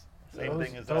Dynamics. Same That was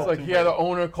thing as dope. It's like Tomb he had an Raider.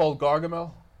 owner called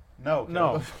Gargamel. No,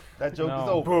 No. that joke No. is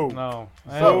over. Boo. No.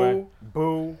 Boo, Anyway.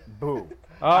 boo, boo.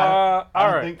 All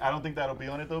right. I don't think that'll be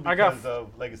on it though I got because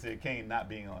of Legacy of Kain not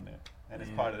being on there, and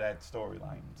it's part of that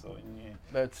storyline. So yeah.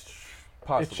 That's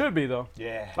possible. It should be though.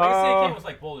 Yeah. Legacy of Uh, Kain was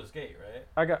like Baldur's Gate, right?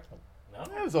 I got No.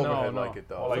 It was overhead No, like it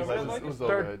though. Oh, like it was, that? it was, it was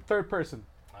third overhead. third person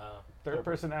Third third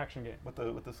person action game. With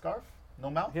the scarf, no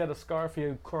mouth. He had a scarf. He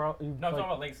had coral. No, I'm talking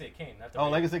about Legacy of Kain. Not the Oh,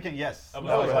 remake. Legacy of Kain. Yes. That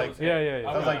That was was like Yeah, yeah, yeah. that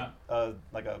was Okay.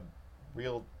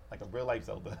 like a real life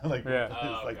Zelda. like Yeah. it's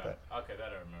Oh, like okay. that. Okay,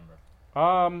 that I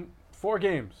remember. 4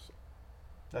 games.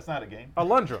 That's not a game.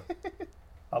 Alundra.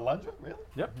 Alundra, really?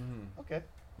 Yep. Okay.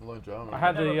 Alundra, I don't know. I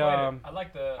had Never the. played it. I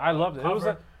like the. I loved it. It was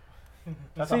a.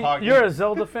 That's See, a hard you're game. a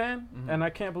Zelda fan, and I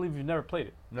can't believe you've never played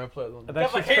it. Never played Alundra. That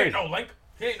That's like shit's he ain't crazy. no Link.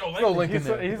 He ain't no Link. No link in He's a-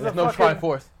 there. he's a There's no fucking-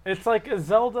 Triforce. It's like a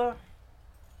Zelda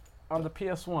on the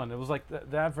PS1. It was like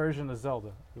that version of Zelda.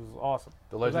 It was awesome.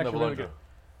 The It was Legend of actually really Alundra. good.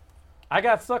 I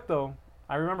got stuck though.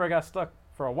 I remember I got stuck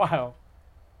for a while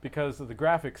because of the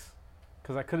graphics,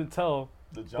 because I couldn't tell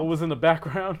The what jump. was in the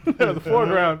background or the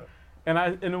foreground, and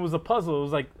it was a puzzle. It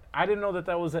was like I didn't know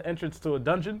that was an entrance to a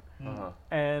dungeon, Uh-huh.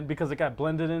 and because it got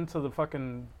blended into the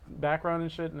fucking background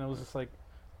and shit, and it was just like,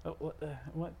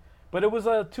 what? But it was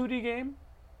a 2D game.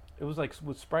 It was like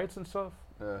with sprites and stuff,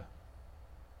 Yeah.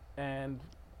 and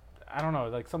I don't know,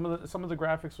 like some of the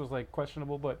graphics was like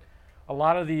questionable, but a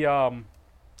lot of the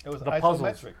It was the isometric.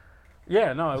 puzzles.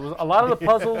 Yeah, no, it was a lot of the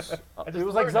puzzles. It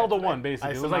was like learned Zelda that 1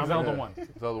 basically. It was like Zelda Isometric.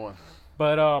 1. Zelda one.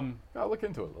 But Gotta look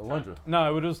into it. Alundra.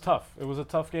 no, it was tough. It was a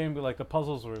tough game. But like the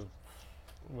puzzles were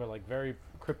like very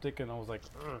cryptic, and I was like,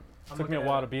 ugh. I'm Took me a looking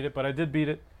while at to beat it, but I did beat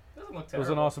it. Doesn't look It was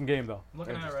an terrible. awesome game though. I'm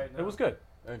looking at it right now. It was good.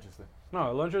 Interesting. No,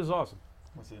 Alundra is awesome.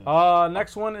 What's it?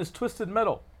 Next one is Twisted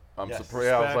Metal. I'm Yes. surprised.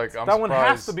 I was like, I'm That one surprised.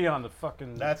 has to be on the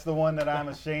fucking. That's the one that I'm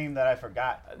ashamed that I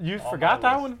forgot. You on forgot my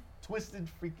that list. one? Twisted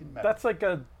freaking metal. That's like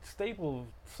a staple of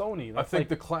Sony. I That's think like,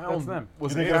 the that's clown them.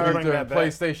 was You a think it's character bring in that back?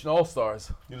 PlayStation All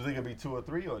Stars. You think it'll be 2 or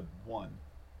 3 or 1?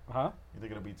 Huh? You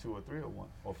think it'll be 2 or 3 or 1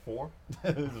 or 4?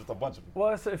 There's just a bunch of them.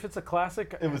 Well, if it's a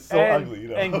classic. It was so and, ugly, you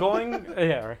know. And going,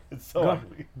 yeah, right. It's so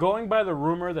ugly. Going by the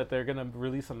rumor that they're gonna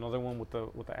release another one with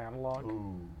the analog,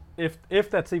 Ooh. if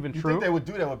that's even You true. think they would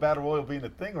do that with Battle Royale being a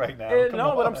thing right now? Come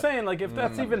No, but I'm on. saying like if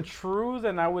that's even true,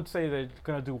 then I would say they're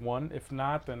gonna do 1. If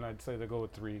not, then I'd say they go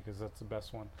with 3 because that's the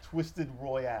best one. Twisted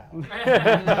Royale.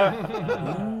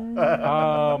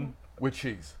 With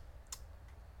cheese.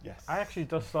 Yes. I actually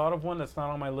just thought of one that's not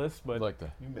on my list, I but like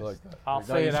that. You I missed. like that. I'll Now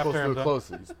say you're it supposed after to I'm do it done.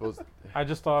 closer. You're supposed to. I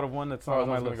just thought of one that's As not far on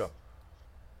as I my was gonna list,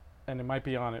 and it might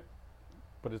be on it,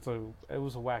 but it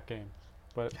was a whack game.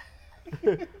 But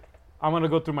I'm gonna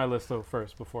go through my list though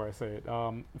first before I say it.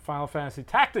 Final Fantasy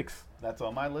Tactics. That's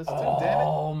on my list too. Damn it.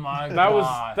 Oh my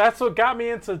god. That's what got me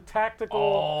into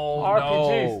tactical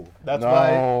RPGs. No. That's No,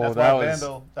 why. that was-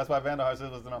 Vandal. That's why Vandal Hearts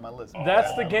wasn't on my list.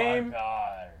 That's the Oh my game.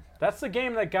 God. That's the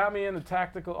game that got me into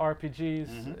tactical RPGs.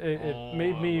 Mm-hmm. It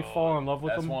made me fall in love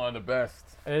with That's them. one of the best.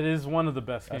 It is one of the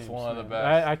best That's games. one of the man.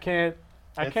 best. I can't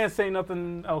It's- say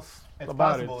nothing else It's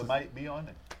about possible it it. might be on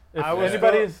it. If I was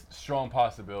anybody's Strong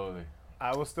possibility.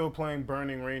 I was still playing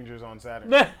Burning Rangers on Saturn.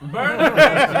 Burn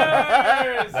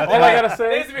Rangers! all I gotta There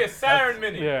say, needs to be a Saturn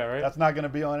Mini. yeah, right, That's not gonna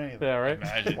be on anything. yeah,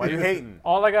 right. Why you hating?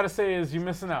 All I gotta say is you're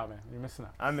missing out, man. You're missing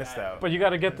out. I missed out. But you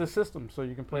gotta get the system so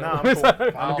you can play. Nah, it. I'm cool.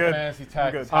 Final I'm good. Fantasy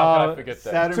Tactics. good. How can I forget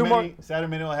that? Saturn Two Mini. Saturn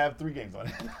Mini will have 3 games on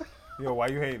it. Yo, why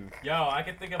you hating? Yo, I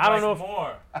can think of I don't like know if-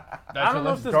 more. I don't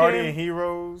know if this Guardian game.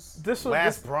 Heroes. This was-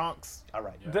 Last this- Bronx. All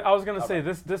right. I was gonna say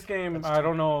Alright. this game. I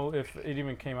don't know if it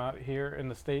even came out here in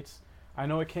the States. I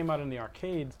know it came out in the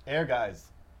arcades. Air Guys.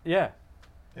 Yeah,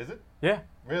 Is it? yeah,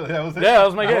 Really? That was it? yeah. That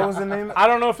was my What game. was the name? I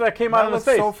don't know if that came out That in the looks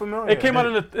States. so familiar. It came out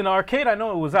in the arcade. I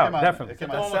know it was out, came out- definitely. it came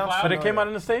The out- one with sounds Cloud? But it came out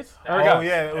in the States. Oh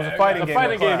yeah, it was a fighting The game.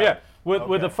 fighting game, yeah.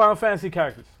 with the Final Fantasy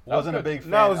characters. Wasn't a big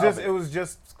fan. No, of it was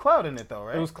just Cloud in it though,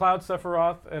 right? It was Cloud,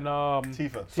 Sephiroth, and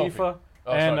Tifa. Tifa,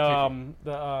 Oh, and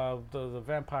sorry, the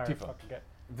vampire. Tifa. I forget.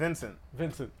 Vincent.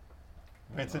 Vincent.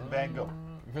 Vincent Van Gogh.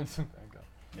 Vincent.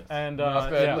 Yes. And Not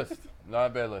a bad list. Not a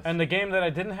bad list. And the game that I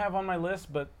didn't have on my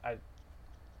list, but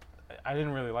I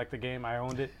didn't really like the game. I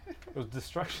owned it. It was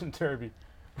Destruction Derby.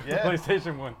 Yeah.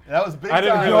 PlayStation 1. That was big I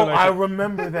didn't time. really Yo, like I it.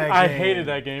 remember that game. I hated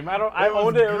that game. I It was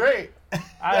owned it. great.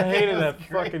 I hated was that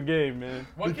great. fucking game, man.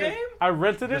 What game? I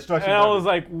rented it, Destruction and I Derby. was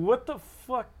like, what the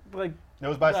fuck? Like, It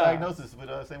was by Nah. Psygnosis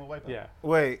with Samuel Wipeout. yeah.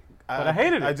 Wait, But I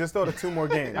hated it. I just thought of 2 more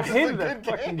games. I This is hated a that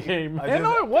good fucking game. game. I Man,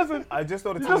 no, just- it wasn't. I just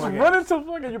thought of You 2 just more run games. into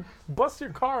fucking, you bust your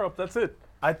car up. That's it.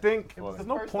 I think. It was There's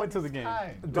the no first point of to the its game.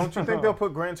 kind. Don't you think they'll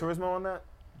put Gran Turismo on that?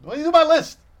 Let me do my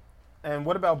list. And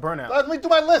what about Burnout? Let me do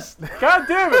my list. God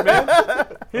damn it, man.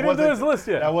 He didn't do wasn't- his list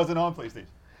yet. That wasn't on PlayStation.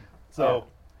 So,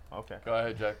 Okay. Go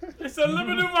ahead, Jack. It's a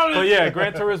limited amount. So yeah,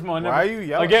 Gran Turismo. I never, Why are you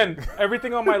yelling? Again,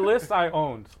 everything on my list I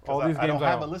owned. All these I don't games I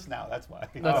have a owned. list now. That's why.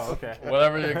 Oh, okay.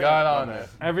 Whatever you got on there.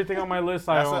 Everything on my list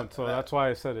I That's what- owned. So that's why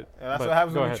I said it. And that's But what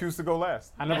happens go when you ahead. choose to go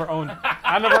last. I never owned.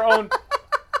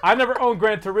 I never owned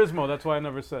Gran Turismo. That's why I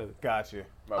never said it. Got you.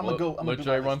 I'm gonna go. I'm Let gonna do Jay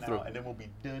my run list through. now, and then we'll be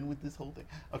done with this whole thing.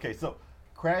 Okay, so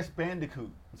Crash Bandicoot.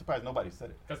 I'm surprised nobody said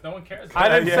it. Because no one cares. I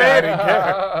didn't Yeah, say I it. didn't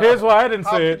care. Here's why I didn't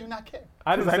How say could it. you not care?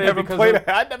 I didn't I say it never because played. of-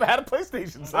 I never had a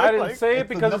PlayStation. So I didn't like, say it It's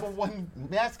because the number one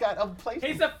mascot of PlayStation.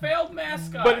 He's a failed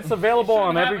mascot. but it's available He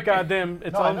on shouldn't every have a game. goddamn.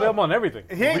 It's No, I know. available on everything.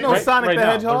 He ain't no Right- Sonic right the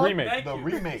now, Hedgehog. The remake. Thank the you.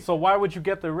 remake. So why would you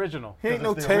get the original? He ain't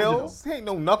no Because it's the original. Tails. He ain't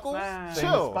no Knuckles. Nah. Same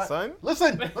Chill, spot. son.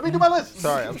 Listen, let me do my list.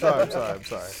 Sorry, I'm sorry.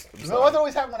 No, doesn't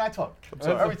always happen when I talk.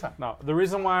 So every time. No, the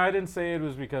reason why I didn't say it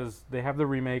was because they have the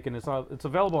remake and it's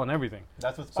available on everything.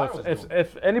 That's what So Spyro's if, doing.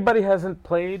 if anybody hasn't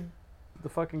played the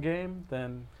fucking game,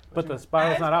 then but the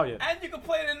Spyro's not out yet. And you can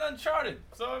play it in Uncharted.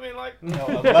 So I mean, like, No,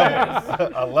 a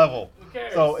level. A level. who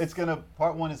cares? So it's gonna.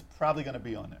 Part 1 is probably gonna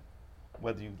be on there,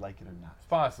 whether you like it or not. It's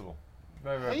possible.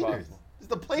 Very, very Haters. possible. It's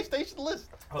the PlayStation list.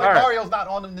 Like All right. Mario's not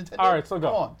on the Nintendo. All right, so go.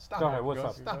 Come on, stop. Go ahead. What's Go,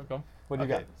 up? Stop. go. What do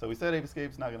you Okay, got? so we said Ape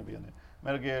Escape's not gonna be on there.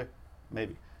 Metal Gear,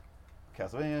 maybe.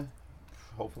 Castlevania,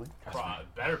 hopefully. Bro,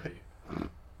 it better be.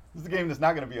 This is a game that's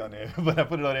not gonna be on there, but I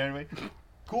put it on there anyway.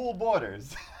 Cool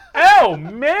Borders. Oh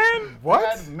man! It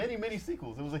What? had many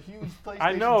sequels. It was a huge PlayStation.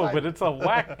 I know, title. but it's a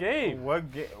whack game.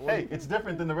 What game? Hey, it's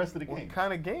different than the rest of the What games.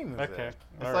 kind of game is Okay. it?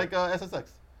 It's like SSX.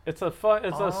 It's a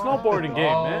snowboarding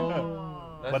game,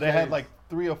 man. That's But they had Jay's- like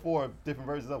 3 or 4 different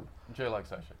versions of it. Jay likes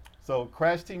that shit. So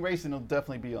Crash Team Racing will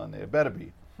definitely be on there. It better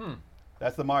be.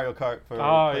 That's the Mario Kart for Oh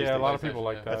PlayStation. yeah, a lot of PlayStation, people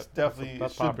like yeah. that. That's definitely,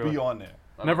 that's it should popular. be on there.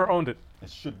 Never owned it. It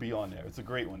should be on there. It's a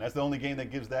great one. That's the only game that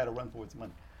gives that a run for its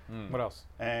money. What else?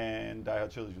 And Die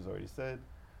Hard Trilogy was already said.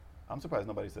 I'm surprised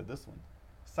nobody said this one.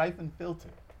 Siphon Filter.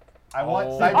 I want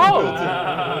Oh. Siphon Oh.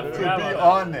 Filter to Forgot be about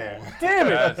on there. Damn it!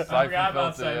 Yes, I Siphon forgot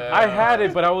about Filter, Siphon. yeah. I had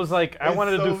it, but I was like, I It's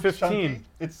wanted to do so 15. chunky.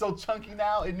 It's so chunky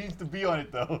now, it needs to be on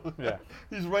it though. Yeah.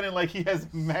 He's running like he has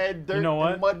mad dirt know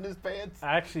what? and mud in his pants.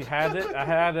 I actually had it. I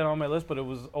had it on my list, but it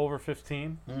was over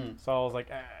 15. So I was like,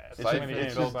 it's too Siphon many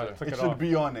games. Filter. So I took It it should off.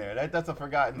 be on there. That's a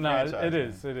forgotten No, franchise. it man.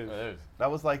 is. It is. It is. That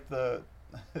was like the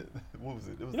what was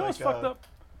it? It was You know like what's fucked up?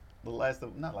 the Last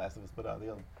of not Last of Us, but the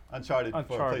other Uncharted for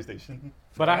Uncharted. PlayStation.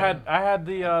 But I had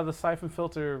the Siphon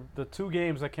Filter, the 2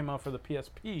 games that came out for the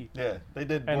PSP. Yeah, they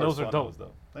did. And worse those are on dope. those,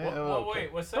 though. They- Well, they were well, okay.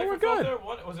 wait, was They were Siphon good. Filter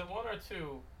one? Was it 1 or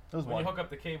 2? It was When one. you hook up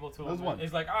the cable to It was him, one.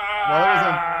 he's like, Well,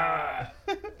 ah.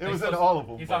 it was in all of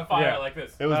them. He's but on fire Yeah. like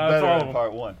this. It was That's better all of than them.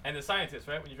 part 1. And the scientist,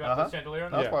 right? When you drop the chandelier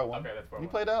on That was Yeah. part 1. Okay, that's part You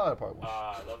 1. played that out of part 1.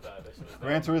 I love that. That shit was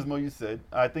Gran dope. Turismo, you said.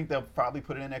 I think they'll probably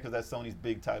put it in there because that's Sony's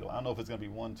big title. I don't know if it's going to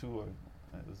be 1, 2, or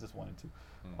it was just 1 and 2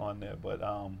 on there. But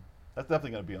that's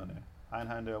definitely going to be on there.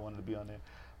 Einhander, I wanted to be on there.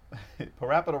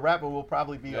 Parappa the Rapper will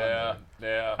probably be on Yeah,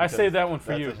 there. yeah. I saved that one for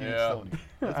That's you. a huge Yeah. Sony.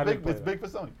 I It's didn't big, play it's that. big for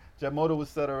Sony. Jet Moto was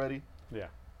said already. Yeah.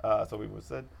 So we were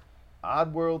said.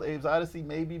 Oddworld Abe's Odyssey,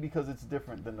 maybe because it's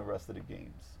different than the rest of the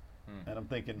games. And I'm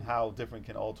thinking, how different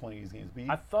can all 20 of these games be?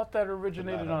 I thought that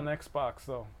originated Not on Xbox,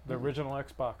 though. The original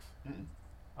Xbox. Mm-mm.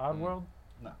 Oddworld?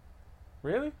 No.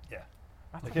 Really? Yeah.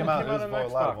 I It thought came that out, it was on for a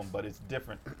lot of Xbox. them, but it's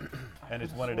different. And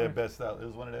it's one of their best style. It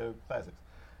was one of their classics.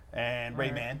 And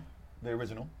Alright. Rayman, the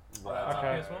original. That's on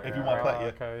Okay. PS1? If you want Oh,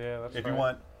 okay, yeah, that's If you right.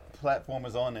 want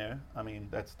platformers on there, I mean,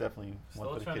 that's definitely one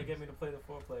Still for the trying to kids. get me to play the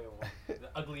 4-player one. The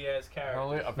ugly ass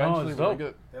Eventually, character. eventually it's we'll dope.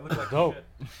 get. They look like Dope.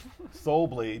 shit. Soul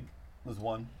Blade was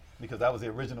one, because that was the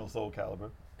original Soul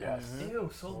Calibur. Yes. Ew,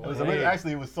 so It was Blade.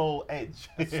 actually, it was Soul Edge.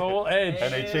 Soul Edge.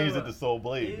 And they changed it Ew. to Soul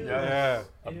Blade Ew. because Yeah.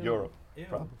 of Ew. Europe. Ew.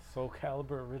 Probably. Soul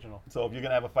Calibur original. So if you're going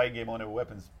to have a fighting game on there with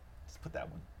weapons, just put that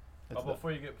one. It's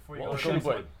Before you go Well, to Shitty this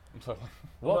Blade. one, I'm sorry.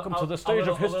 Welcome to the stage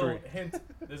of a little history. hint: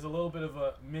 there's a little bit of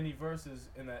a mini versus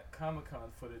in that Comic-Con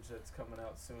footage that's coming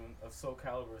out soon of Soul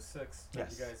Calibur 6 that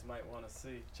Yes. you guys might want to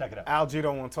see. Check it out. Algie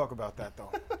don't want to talk about that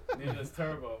though. Neither does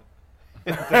Turbo.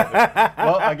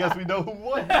 Well, I guess we know who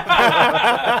won.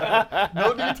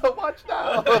 No need to watch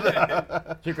now.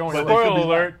 Keep going. But they could Spoiler be alert.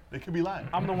 lying. They could be lying.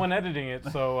 I'm the one editing it,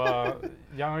 so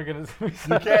y'all are gonna. You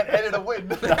can't edit a win.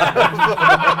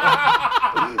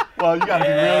 Well, you gotta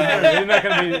be real good. They're not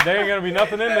gonna be. There ain't gonna be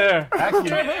nothing in there.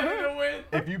 Actually, Win.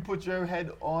 if you put your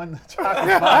head on the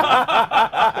chocolate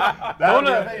bar, that would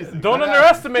be amazing. Don't But,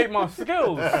 underestimate my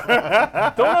skills.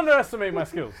 Don't underestimate my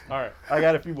skills. All right. I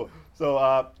got a few more. So,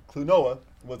 Clunoa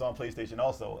was on PlayStation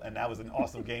also, and that was an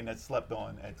awesome game that slept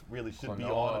on. It really should be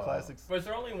on the Clunoa. classics. Was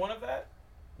there only one of that?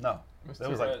 No, There's there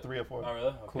was two. like 3 or 4. Oh, really?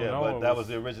 Okay. Yeah, Clunoa but that was-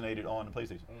 was originated on the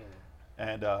PlayStation.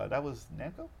 And that was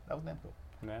Namco? That was Namco.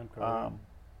 Namco.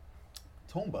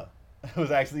 Toomba was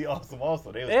actually awesome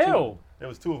also. There was Ew. two. There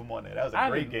was 2 of them on there. That was a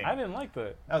great game. I didn't like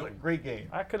that. That was a great game.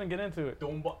 I couldn't get into it.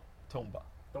 Dumba. Toomba.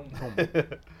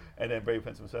 Dumba. And then Brave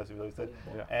Prince of Persia, like I said.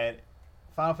 Yeah. And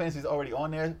Final Fantasy is already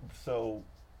on there, so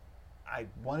I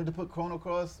wanted to put Chrono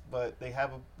Cross, but they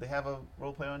have a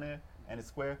role play on there, and it's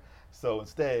Square. So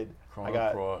instead, I Chrono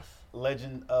got Cross.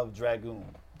 Legend of Dragoon.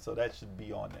 So that should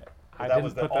be on there. 'Cause I that didn't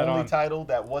was the put that only on. title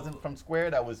that wasn't from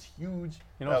Square. That was huge.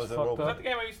 You know that what's was a fucked role up? Was play. that the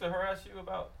game I used to harass you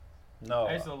about? No,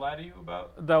 I used to lie to you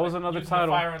about? That was Like, another using the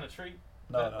title. fire on the tree?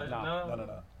 no.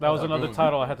 That was Dragoon. another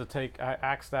title I had to take. I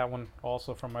axed that one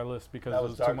also from my list because That it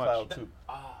was was too Dark much. Cloud 2.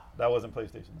 Ah. That wasn't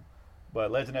PlayStation. But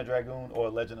Legend of Dragoon or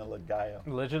Legend of Legaia.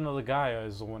 Legend of the Gaia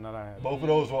is the one that I had. Both of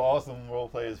those were awesome role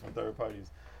players from third parties.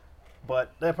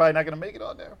 But they're probably not going to make it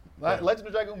on there. Yeah. Legend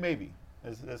of Dragoon, maybe.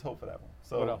 There's hope for that one.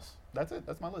 So What else? That's it.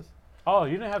 That's my list. Oh,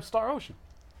 you didn't have Star Ocean.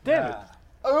 Damn it.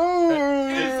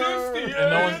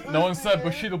 And no one said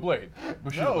Bushido Blade.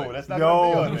 Bushido No, Blade. that's not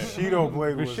going to be Yo, on there. Bushido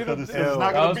Blade was Bushido- It's ill.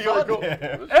 not That going was to be on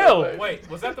pretty there. Ew. Wait,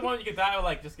 was that the one you could die with,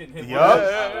 like, just getting hit? Yup.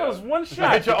 That was one You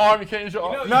shot. hit your arm, you can't use your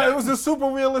arm. know- No, it was a super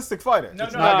realistic fighter. No,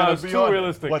 It's no, not Nah, going it's to be too on there.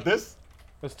 realistic. What, this?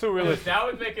 It's too realistic. That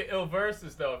would make it ill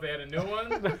versus though if they had a new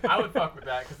one. I would fuck with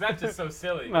that because that's just so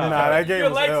silly. Nah, that game Your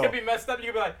was legs ill. could be messed up. You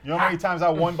could be like, You know how many times I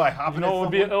won by hopping You know at what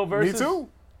would be an someone? ill versus? Me too.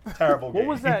 Terrible game. What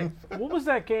was that? What was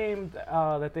that game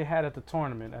that they had at the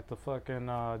tournament at the fucking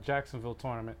Jacksonville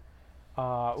tournament? It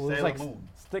was Sailor like Moon.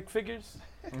 stick figures.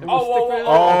 It was oh, stick figures.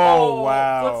 Oh,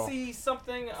 wow. Footsie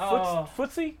something.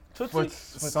 Footsie? Tootsie?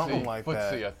 Something like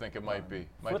that. Footsie, I think it might be.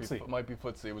 Footsie. Might be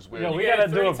Footsie. It was weird. Yo, You we get gotta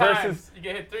hit do a 3 times. versus. You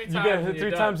get hit 3 times. You get and hit you're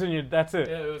 3 done. times and that's it.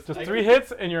 Yeah, it was- Just I 3 got-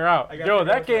 hits and you're out. I got Yo, to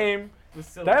that go with game, It was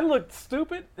silly. that looked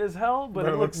stupid as hell, but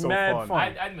it looked so mad fun.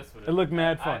 fun. I'd miss with it. It looked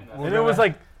mad I'd fun. miss And with it was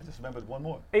like I just remembered one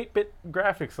more. 8-bit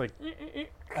graphics, like.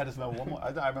 I just remember one more.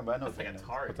 I remember. I know It's the like game.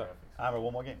 Atari What's that? graphics. I remember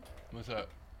one more game. What's that?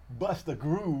 Bust the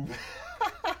Groove.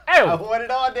 I Ew! want it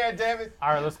on there, damn it.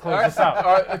 All right, let's close this out.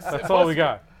 All right, That's all we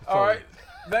got. That's All all we right.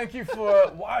 Thank you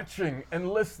for watching and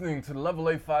listening to the Level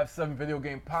 857 Video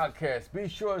Game Podcast. Be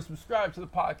sure to subscribe to the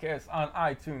podcast on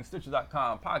iTunes,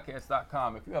 Stitcher.com,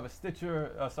 Podcast.com. If you have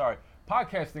a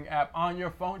podcasting app on your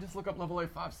phone, just look up Level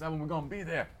 857. We're going to be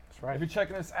there. That's right. If you're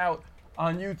checking us out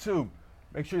on YouTube,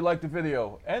 make sure you like the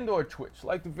video and or Twitch.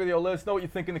 Like the video. Let us know what you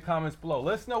think in the comments below.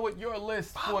 Let us know what your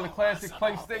list for the classic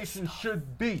PlayStation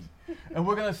should be. And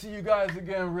we're going to see you guys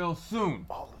again real soon.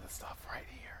 All of the stuff right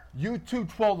here.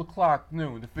 YouTube, 12 o'clock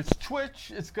noon. If it's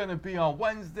Twitch, it's going to be on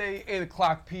Wednesday, 8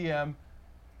 o'clock p.m.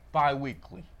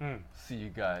 bi-weekly. See you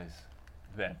guys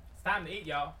then. It's time to eat,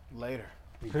 y'all. Later.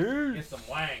 Get some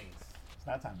wangs. It's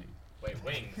not time to eat. Wait,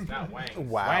 wings, not wangs.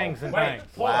 Wow. Wangs and Wait, bangs.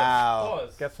 pause, Wow.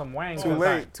 Pause. Get some wangs. Too and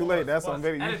late. Too late. Pause, That's pause. on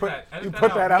video. You Edit put that, edit you that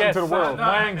put out. that out Yes, into the son. world. No.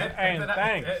 Wangs edit and that out.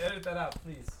 bangs. Edit that out,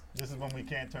 please. This is when we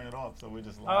can't turn it off, so we're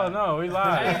just Oh lying. no, we It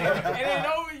live. ain't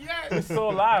over yet. We're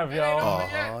still alive, y'all.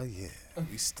 Oh yeah,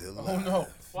 we still. Oh no.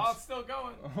 While it's still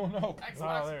going. Oh no.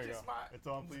 Xbox there you just go. my It's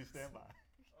on. Please stand by.